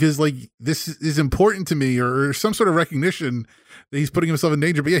myself because this is important to me or some sort of recognition that he's putting himself in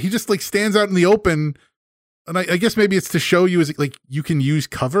danger. But yeah, he just stands out in the open. And I guess maybe it's to show you is you can use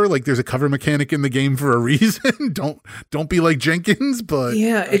cover. There's a cover mechanic in the game for a reason. Don't be like Jenkins, but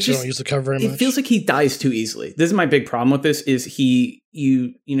yeah, it just don't use the cover. It feels like he dies too easily. This is my big problem with this. Is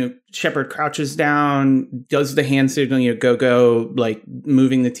Shepard crouches down, does the hand signal, go,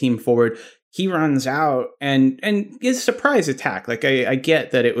 moving the team forward. He runs out and is surprise attack. I get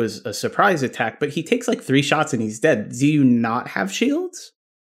that it was a surprise attack, but he takes 3 shots and he's dead. Do you not have shields?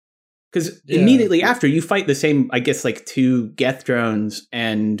 Because immediately after you fight the same, I guess, 2 Geth drones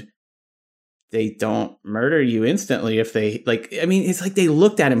and they don't murder you instantly if they it's they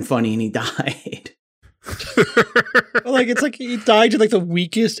looked at him funny and he died. It's he died to the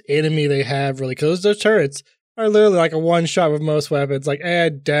weakest enemy they have, really, because those turrets are literally a one shot with most weapons,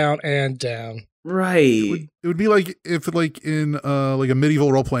 and down and down. Right. It would be like if in a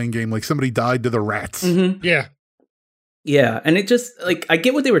medieval role playing game, somebody died to the rats. Mm-hmm. Yeah. Yeah, and it just I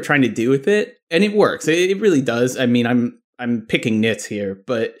get what they were trying to do with it, and it works. It really does. I mean, I'm picking nits here,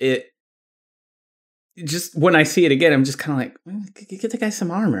 but it just when I see it again, I'm just kind of get the guy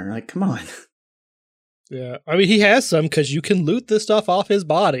some armor. Come on. Yeah, I mean, he has some because you can loot this stuff off his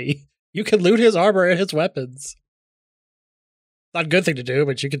body. You can loot his armor and his weapons. Not a good thing to do,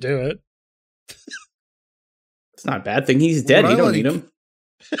 but you can do it. It's not a bad thing. He's dead. You don't need him.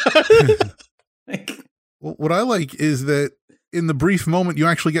 Well, what I like is that in the brief moment you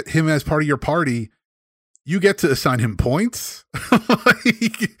actually get him as part of your party, you get to assign him points.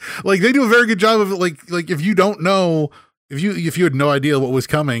 They do a very good job of it. If you don't know, if you had no idea what was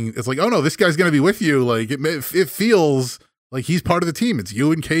coming, it's oh no, this guy's going to be with you. It feels like he's part of the team. It's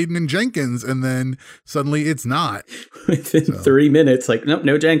you and Caden and Jenkins, and then suddenly it's not. Within 3 minutes, nope,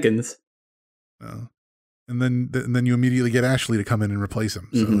 no Jenkins. And then you immediately get Ashley to come in and replace him.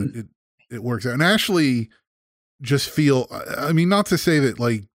 So Mm-hmm. it works out. And Ashley just not to say that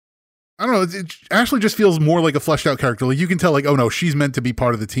I don't know, Ashley just feels more like a fleshed out character. You can tell oh no, she's meant to be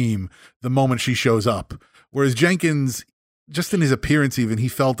part of the team the moment she shows up. Whereas Jenkins, just in his appearance even, he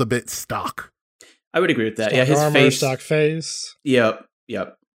felt a bit stock. I would agree with that. Stock yeah, his armor, face. stock face. Yep. Yeah,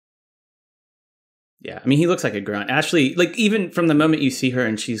 I mean, he looks like a grunt. Ashley, even from the moment you see her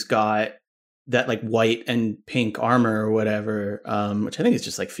and she's got that white and pink armor or whatever, which I think is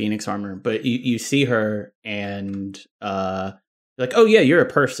just Phoenix armor, but you see her and oh yeah, you're a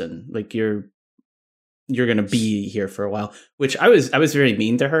person. You're gonna be here for a while. Which I was very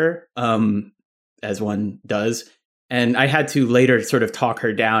mean to her, as one does. And I had to later sort of talk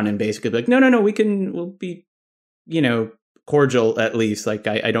her down and basically be no, we'll be, cordial at least.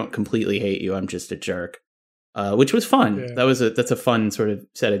 I don't completely hate you. I'm just a jerk. Which was fun. Yeah. That's a fun sort of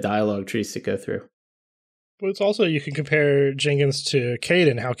set of dialogue trees to go through. But it's also, you can compare Jenkins to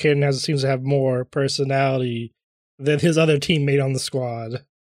Caden, how Caden seems to have more personality than his other teammate on the squad.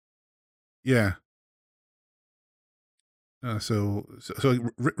 Yeah. So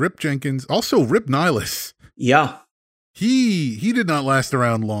Rip Jenkins, also Rip Nihilus. Yeah. He did not last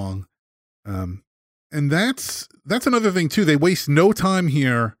around long. And that's another thing too. They waste no time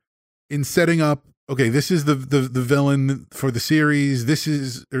here in setting up, okay, this is the villain for the series. This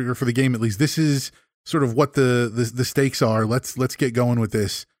is, or for the game at least, this is sort of what the stakes are. Let's get going with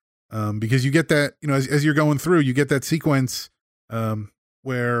this. Because you get that, as you're going through, you get that sequence where,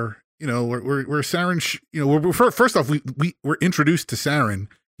 where Saren, first off, we're introduced to Saren.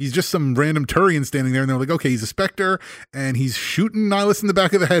 he's just some random Turian standing there, and they're like, okay, he's a Spectre, and he's shooting Nihilus in the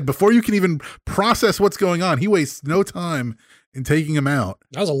back of the head. Before you can even process what's going on, he wastes no time in taking him out.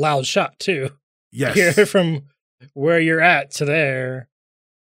 That was a loud shot, too. Yes. Here from where you're at to there.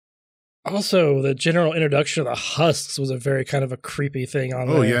 Also, the general introduction of the husks was a very kind of a creepy thing on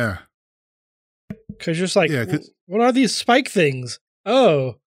there. Oh, yeah. Because you're just like, what are these spike things?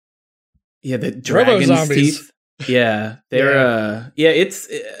 Oh. Yeah, the dragon's zombies. teeth. Yeah, they're it's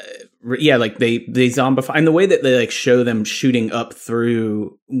like they zombify, and the way that they like show them shooting up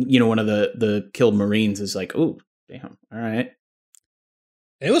through, one of the killed Marines is like, oh, damn, all right.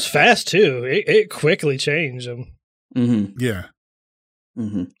 It was fast too. It quickly changed them. Mm-hmm. Yeah.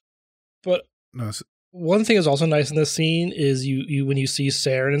 Mm-hmm. But one thing is also nice in this scene is you when you see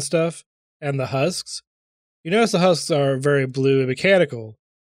Saren and stuff and the husks, you notice the husks are very blue and mechanical.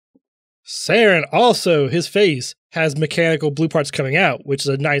 Saren also, his face has mechanical blue parts coming out, which is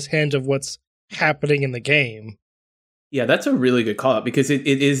a nice hint of what's happening in the game. Yeah, that's a really good call out because it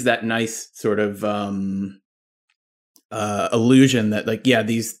is that nice sort of illusion that like, yeah,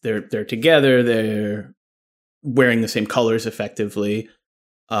 they're together, they're wearing the same colors effectively.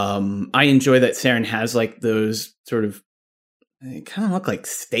 I enjoy that Saren has like those sort of, they kind of look like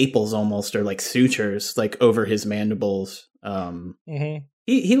staples almost, or like sutures like over his mandibles.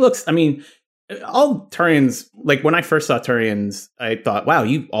 He looks, I mean, all Turians, like when I first saw Turians, I thought, wow,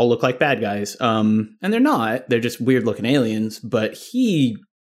 you all look like bad guys. And they're not, they're just weird looking aliens, but he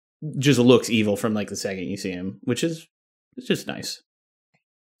just looks evil from like the second you see him, which is, it's just nice.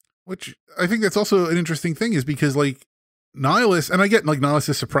 Which I think that's also an interesting thing is because like Nihilus, and I get like Nihilus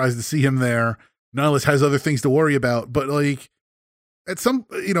is surprised to see him there. Nihilus has other things to worry about, but like at some,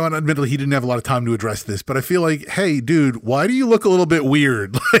 and admittedly he didn't have a lot of time to address this, but I feel like, hey, dude, why do you look a little bit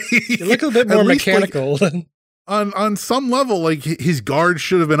weird? You look a bit more mechanical. Like, on some level, like his guard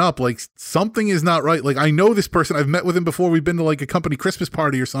should have been up. Like something is not right. Like I know this person. I've met with him before. We've been to like a company Christmas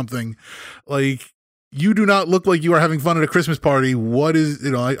party or something. Like you do not look like you are having fun at a Christmas party. What is,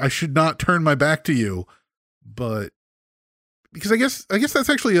 I should not turn my back to you. But because I guess that's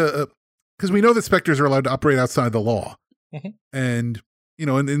actually because we know that Spectres are allowed to operate outside the law. Mm-hmm. And,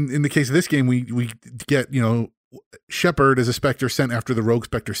 in the case of this game, we get, Shepard as a Spectre sent after the rogue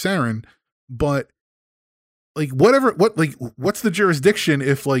Spectre Saren, but like what's the jurisdiction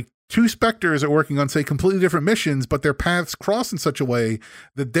if like two Spectres are working on, say, completely different missions, but their paths cross in such a way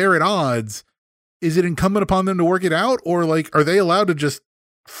that they're at odds? Is it incumbent upon them to work it out, or like, are they allowed to just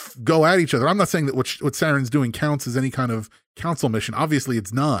go at each other? I'm not saying that what Saren's doing counts as any kind of council mission. Obviously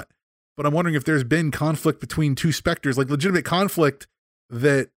it's not. But I'm wondering if there's been conflict between two Spectres, like legitimate conflict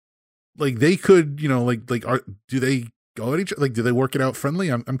that, like they could, do they go at each other? Like, do they work it out friendly?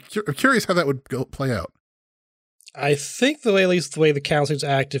 I'm curious how that would play out. I think at least the way the council's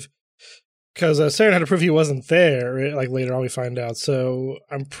active, because Saren had to prove he wasn't there. Like later on, we find out. So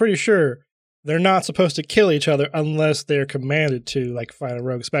I'm pretty sure they're not supposed to kill each other unless they're commanded to, like find a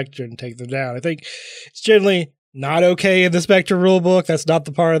rogue Spectre and take them down. I think it's generally not okay in the Spectre rulebook. That's not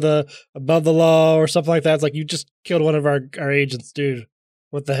the part of the above the law or something like that. It's like, you just killed one of our agents, dude.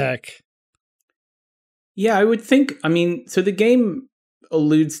 What the heck? Yeah, I would think, so the game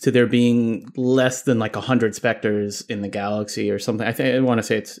alludes to there being less than like 100 Spectres in the galaxy or something. I want to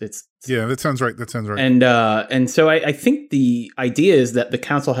say it's yeah, that sounds right. And so I think the idea is that the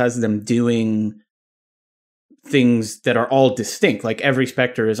council has them doing things that are all distinct. Like every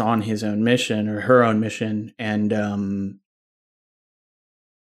Spectre is on his own mission or her own mission. And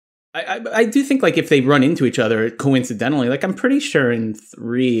I do think like if they run into each other coincidentally, like I'm pretty sure in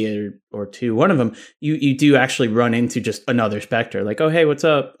 3 or 2, one of them, you do actually run into just another Spectre. Like, oh, hey, what's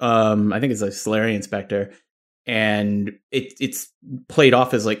up? I think it's a Solarian Spectre. And it's played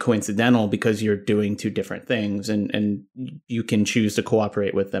off as like coincidental because you're doing two different things and you can choose to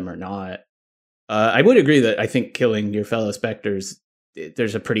cooperate with them or not. I would agree that I think killing your fellow Spectres,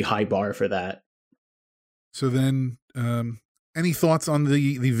 there's a pretty high bar for that. So then, any thoughts on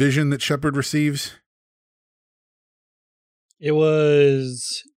the vision that Shepard receives?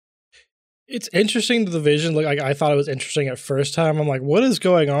 It's interesting, the vision. Like I thought it was interesting at first time. I'm like, what is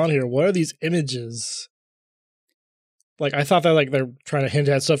going on here? What are these images? Like I thought that like they're trying to hint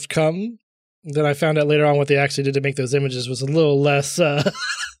at stuff to come. Then I found out later on what they actually did to make those images was a little less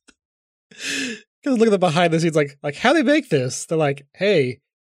because look at the behind the scenes, like how they make this. They're like, hey,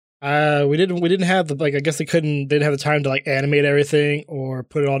 we didn't have the, like, I guess they didn't have the time to like animate everything or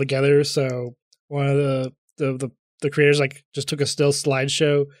put it all together. So one of the creators like just took a still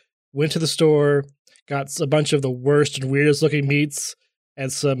slideshow, went to the store, got a bunch of the worst and weirdest looking meats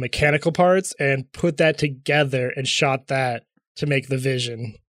and some mechanical parts, and put that together and shot that to make the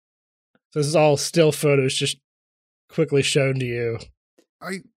vision. So this is all still photos just quickly shown to you.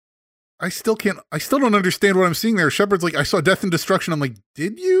 I still don't understand what I'm seeing there. Shepard's like, I saw death and destruction. I'm like,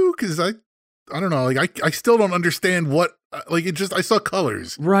 did you? Because I don't know. Like, I still don't understand what, like, I saw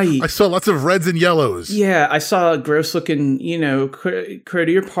colors. Right. I saw lots of reds and yellows. Yeah, I saw a gross looking,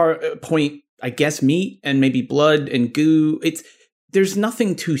 courier point, I guess meat and maybe blood and goo. There's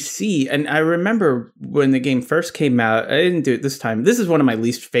nothing to see. And I remember when the game first came out, I didn't do it this time. This is one of my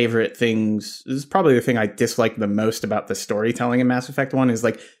least favorite things. This is probably the thing I dislike the most about the storytelling in Mass Effect 1 is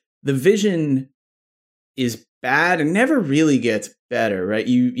like, the vision is bad and never really gets better, right?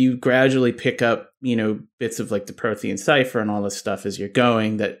 You gradually pick up, bits of like the Prothean cipher and all this stuff as you're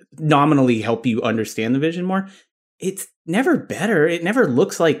going that nominally help you understand the vision more. It's never better. It never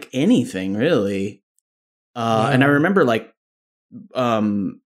looks like anything really. And I remember like,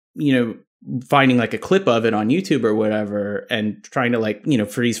 finding like a clip of it on YouTube or whatever and trying to like,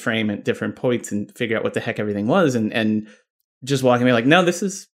 freeze frame at different points and figure out what the heck everything was. And just walking away like, no,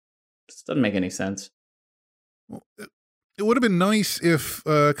 this doesn't make any sense. Well, it would have been nice if,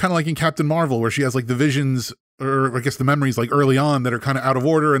 kind of like in Captain Marvel, where she has like the visions, or I guess the memories, like early on that are kind of out of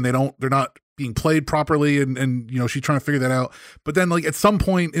order and they're not being played properly, and she's trying to figure that out. But then, like at some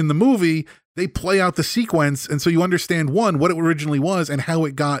point in the movie, they play out the sequence, and so you understand what it originally was and how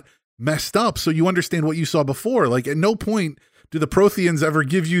it got messed up. So you understand what you saw before. Like at no point do the Protheans ever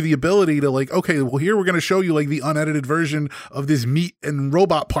give you the ability to like, okay, well here we're going to show you like the unedited version of this meat and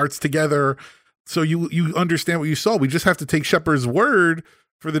robot parts together, so you understand what you saw. We just have to take Shepard's word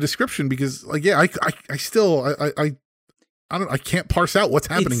for the description because, like, yeah, I still I can't parse out what's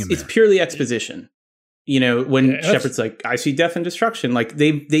happening in there. It's purely exposition. When Shepard's like, I see death and destruction, like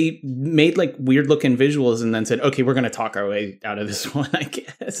they made like weird looking visuals and then said, okay, we're going to talk our way out of this one, I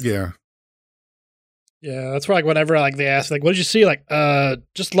guess. Yeah. Yeah, that's why like whenever like they ask like, what did you see? Like,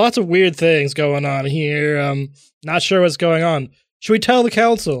 just lots of weird things going on here. Not sure what's going on. Should we tell the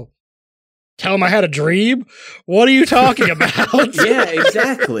council? Tell them I had a dream? What are you talking about? Yeah,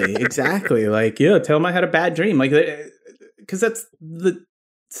 exactly. Like, yeah, tell them I had a bad dream. Like, because that's the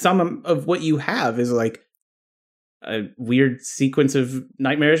sum of what you have is like a weird sequence of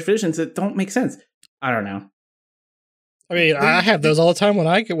nightmarish visions that don't make sense. I don't know. I mean, I have those all the time when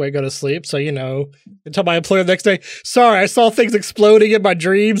I go to sleep. So, until my employer the next day, sorry, I saw things exploding in my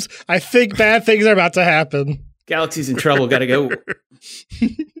dreams. I think bad things are about to happen. Galaxy's in trouble. Gotta go.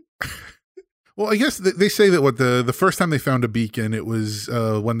 Well, I guess they say that the first time they found a beacon, it was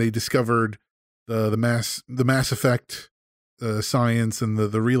when they discovered the Mass Effect science and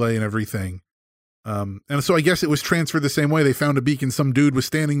the relay and everything. And so I guess it was transferred the same way. They found a beacon. Some dude was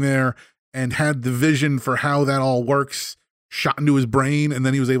standing there and had the vision for how that all works shot into his brain, and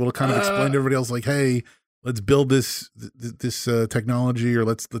then he was able to kind of explain to everybody else, like, "Hey, let's build this technology, or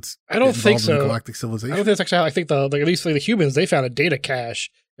let's." I don't think so. Galactic civilization. I don't think that's actually how I think at least for the humans, they found a data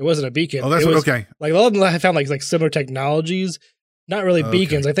cache. It wasn't a beacon. Oh, that's okay. Like a lot of them have found like similar technologies, not really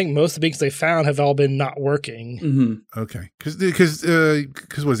beacons. I think most of the beacons they found have all been not working. Mm-hmm. Okay,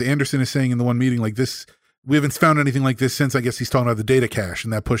 because what Anderson is saying in the one meeting, like this, we haven't found anything like this since, I guess he's talking about the data cache,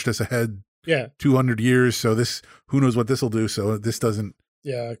 and that pushed us ahead 200 years. So this, who knows what this will do. So this doesn't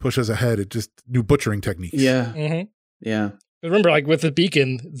push us ahead. It just new butchering techniques. Yeah. Mm-hmm. Yeah. Remember, like with the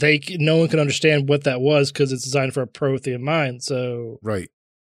beacon, no one can understand what that was because it's designed for a Prothean mind. So right.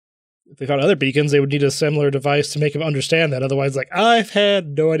 If they found other beacons, they would need a similar device to make them understand that. Otherwise, like, I've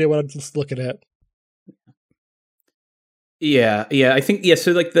had no idea what I'm just looking at. Yeah, I think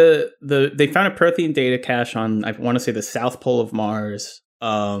so like they found a Prothean data cache on, I want to say, the south pole of Mars.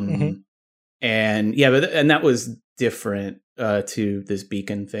 And that was different to this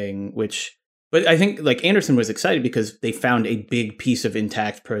beacon thing, but I think like Anderson was excited because they found a big piece of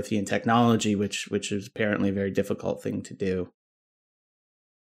intact Prothean technology, which is apparently a very difficult thing to do.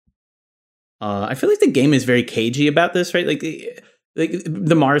 I feel like the game is very cagey about this, right? Like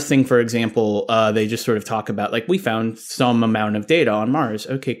the Mars thing, for example, they just sort of talk about, like, we found some amount of data on Mars.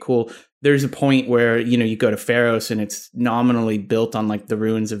 Okay, cool. There's a point where, you go to Pharos and it's nominally built on like the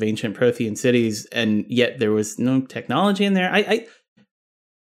ruins of ancient Prothean cities, and yet there was no technology in there. I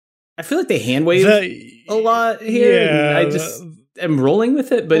feel like they hand wave a lot here. Yeah, I just am rolling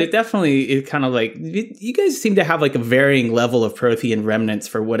with it, but it definitely is kind of like, you guys seem to have like a varying level of Prothean remnants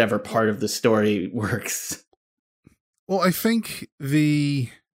for whatever part of the story works. Well, I think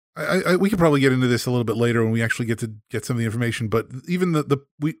we could probably get into this a little bit later when we actually get some of the information, but even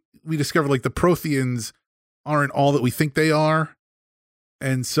we discovered like the Protheans aren't all that we think they are.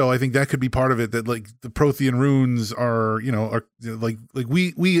 And so I think that could be part of it, that like the Prothean runes are like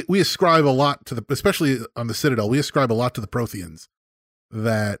we ascribe a lot to especially on the Citadel, we ascribe a lot to the Protheans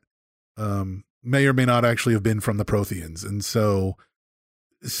that may or may not actually have been from the Protheans. And so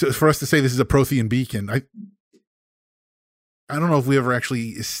for us to say this is a Prothean beacon, I don't know if we ever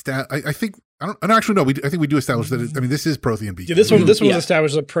actually I think I think we do establish that. This is Prothean beacon. Yeah, this one was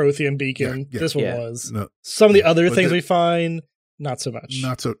established as a Prothean beacon. Yeah. This one was. No. Some of the other things we find, not so much.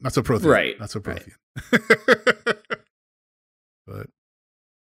 Not so Prothean. Right. Not so Prothean. Right. But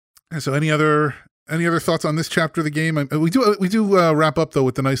and so any other thoughts on this chapter of the game? We do wrap up though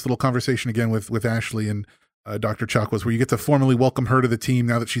with the nice little conversation again with Ashley and Dr. Chakwas, where you get to formally welcome her to the team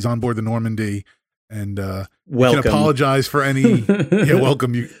now that she's on board the Normandy. And you can apologize for any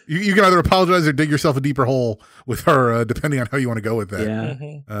welcome. You can either apologize or dig yourself a deeper hole with her, depending on how you want to go with that. Yeah.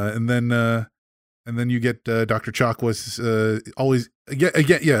 And then you get Dr. Chakwas. Always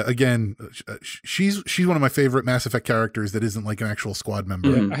again. She's one of my favorite Mass Effect characters that isn't like an actual squad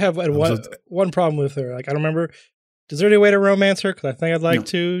member. Yeah, I have one problem with her. Like, I don't remember. Is there any way to romance her? Because I think I'd like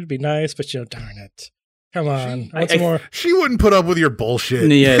to. It'd be nice, but darn it. Come on. More. She wouldn't put up with your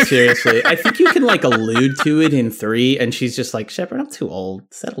bullshit. Yeah, seriously. I think you can like allude to it in 3, and she's just like, Shepard, I'm too old.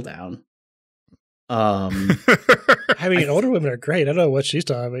 Settle down. Older women are great. I don't know what she's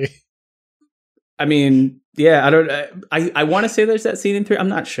telling me. I mean, yeah, I don't. I want to say there's that scene in 3. I'm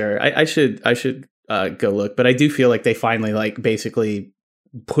not sure. I should go look, but I do feel like they finally like basically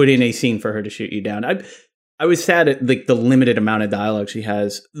put in a scene for her to shoot you down. I was sad at like the limited amount of dialogue she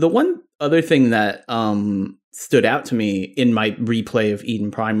has. The one other thing that stood out to me in my replay of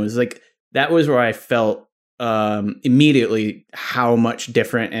Eden Prime was like that was where I felt immediately how much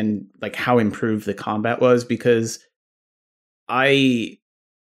different and like how improved the combat was, because I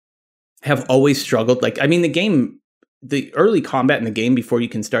have always struggled. Like, I mean, the early combat in the game before you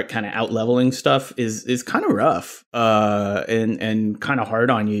can start kind of out leveling stuff is kind of rough and kind of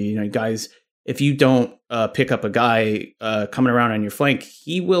hard on you. You know, guys, if you don't pick up a guy coming around on your flank,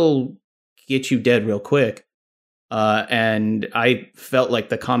 he will get you dead real quick. And I felt like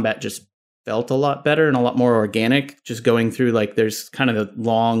the combat just felt a lot better and a lot more organic, just going through like there's kind of the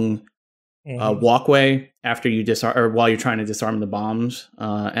long walkway after you disarm or while you're trying to disarm the bombs.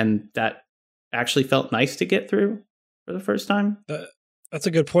 And that actually felt nice to get through for the first time. That's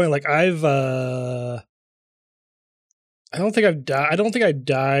a good point. Like I don't think I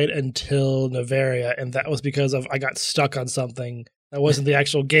died until Noveria, and that was because I got stuck on something. That wasn't the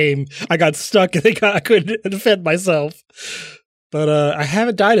actual game. I got stuck and I couldn't defend myself. But I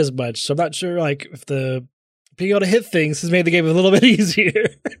haven't died as much, so I'm not sure like if the being able to hit things has made the game a little bit easier.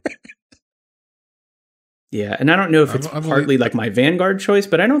 Yeah, and I don't know if it's partly like my Vanguard choice,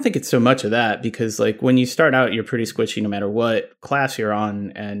 but I don't think it's so much of that, because like when you start out, you're pretty squishy no matter what class you're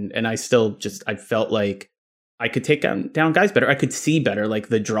on, and I still I felt like I could take down guys better. I could see better, like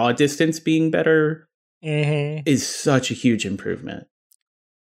the draw distance being better is such a huge improvement.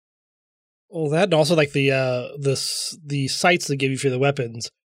 Well, that and also like the sights they give you for the weapons.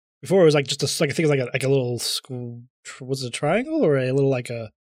 Before it was like just I think it was like a little school. Was it a triangle or a little like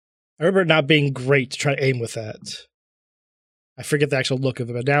a? I remember it not being great to try to aim with that. I forget the actual look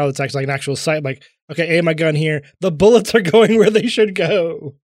of it, but now it's actually like an actual sight. Like, okay, aim my gun here. The bullets are going where they should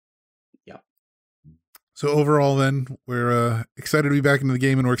go. Yeah. So overall, then we're excited to be back into the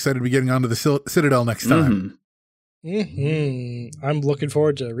game, and we're excited to be getting onto the Citadel next time. I'm looking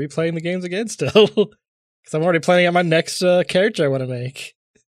forward to replaying the games again still, because I'm already planning out my next character I want to make.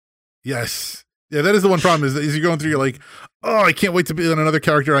 Yes. Yeah, that is the one problem is you're going through, you're like, oh, I can't wait to be on another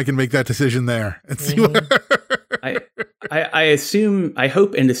character. I can make that decision there and see what. I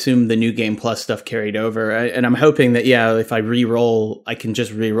hope and assume the new game plus stuff carried over. And I'm hoping that, yeah, if I re-roll, I can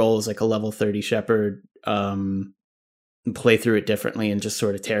just re-roll as like a level 30 Shepard, and play through it differently and just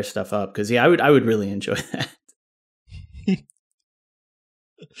sort of tear stuff up. Cause yeah, I would really enjoy that.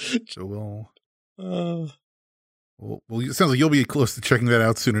 So well, it sounds like you'll be close to checking that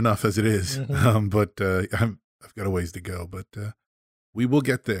out soon enough as it is. But I've got a ways to go, but we will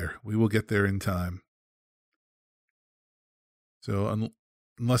get there. We will get there in time. So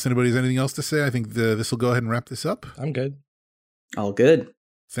unless anybody has anything else to say, I think this will go ahead and wrap this up. I'm good. All good.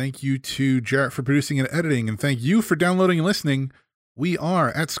 Thank you to Jarrett for producing and editing, and thank you for downloading and listening. We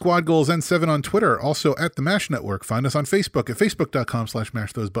are at Squad Goals N7 on Twitter, also at the MASH Network. Find us on Facebook at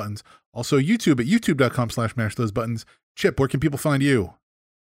facebook.com/mashthosebuttons. Also YouTube at youtube.com/mashthosebuttons. Chip, where can people find you?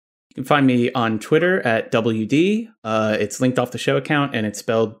 You can find me on Twitter at WD. It's linked off the show account, and it's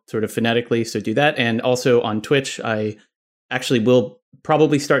spelled sort of phonetically, so do that. And also on Twitch, I actually will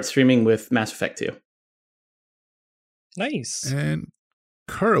probably start streaming with Mass Effect 2. Nice. And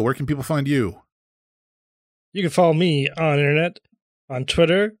Kuro, where can people find you? You can follow me on internet, on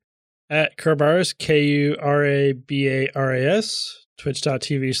Twitter, at Kurabaras, Kurabaras,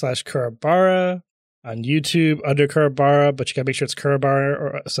 twitch.tv/Kurabara, on YouTube under Kurabara, but you gotta make sure it's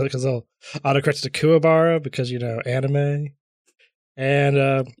Kurabara, because they'll autocorrect it to Kuwabara because, anime.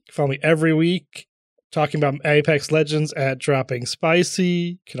 And follow me every week talking about Apex Legends at Dropping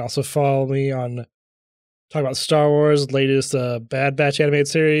Spicy. You can also follow me on talking about Star Wars, latest Bad Batch animated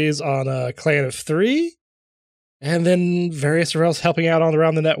series on Clan of 3. And then various else helping out on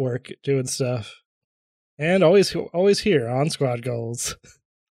around the network doing stuff. And always here on Squad Goals.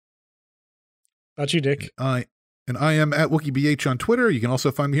 About you, Nick. I am at WookieBH on Twitter. You can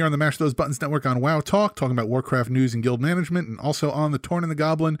also find me here on the Mash Those Buttons Network on WoW Talk, talking about Warcraft news and guild management, and also on the Torn and the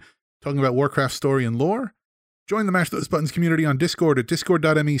Goblin, talking about Warcraft story and lore. Join the Mash Those Buttons community on Discord at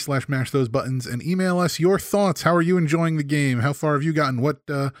discord.me/mashthosebuttons and email us your thoughts. How are you enjoying the game? How far have you gotten? What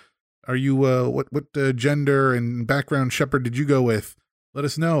are you? What gender and background shepherd did you go with? Let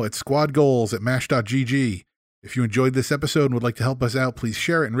us know at squadgoals@mash.gg. If you enjoyed this episode and would like to help us out, please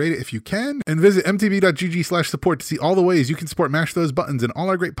share it and rate it if you can. And visit mtb.gg/support to see all the ways you can support Mash Those Buttons and all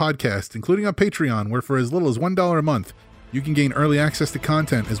our great podcasts, including on Patreon, where for as little as $1 a month, you can gain early access to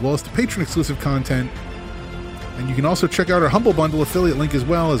content as well as to patron-exclusive content. And you can also check out our Humble Bundle affiliate link as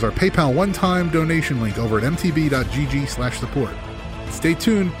well as our PayPal one-time donation link over at mtb.gg/support. Stay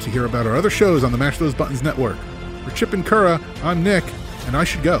tuned to hear about our other shows on the Mash Those Buttons network. For Chip and Kura, I'm Nick, and I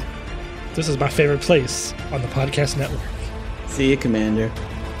should go. This is my favorite place on the podcast network. See you, Commander.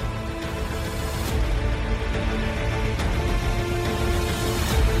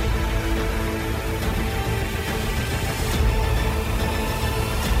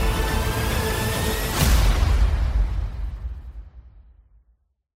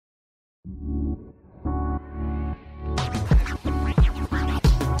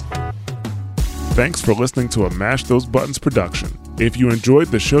 Thanks for listening to a Mash Those Buttons production. If you enjoyed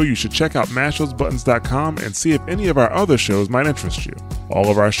the show, you should check out mashthosebuttons.com and see if any of our other shows might interest you.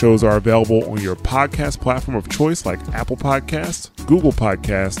 All of our shows are available on your podcast platform of choice like Apple Podcasts, Google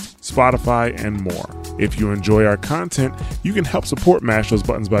Podcasts, Spotify, and more. If you enjoy our content, you can help support Mash Those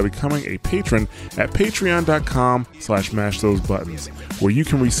Buttons by becoming a patron at patreon.com/mashthosebuttons, where you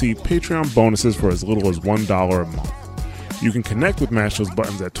can receive Patreon bonuses for as little as $1 a month. You can connect with Mash Those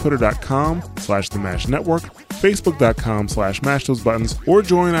Buttons at twitter.com/TheMashNetwork, facebook.com/MashThoseButtons, or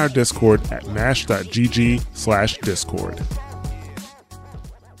join our Discord at mash.gg/Discord.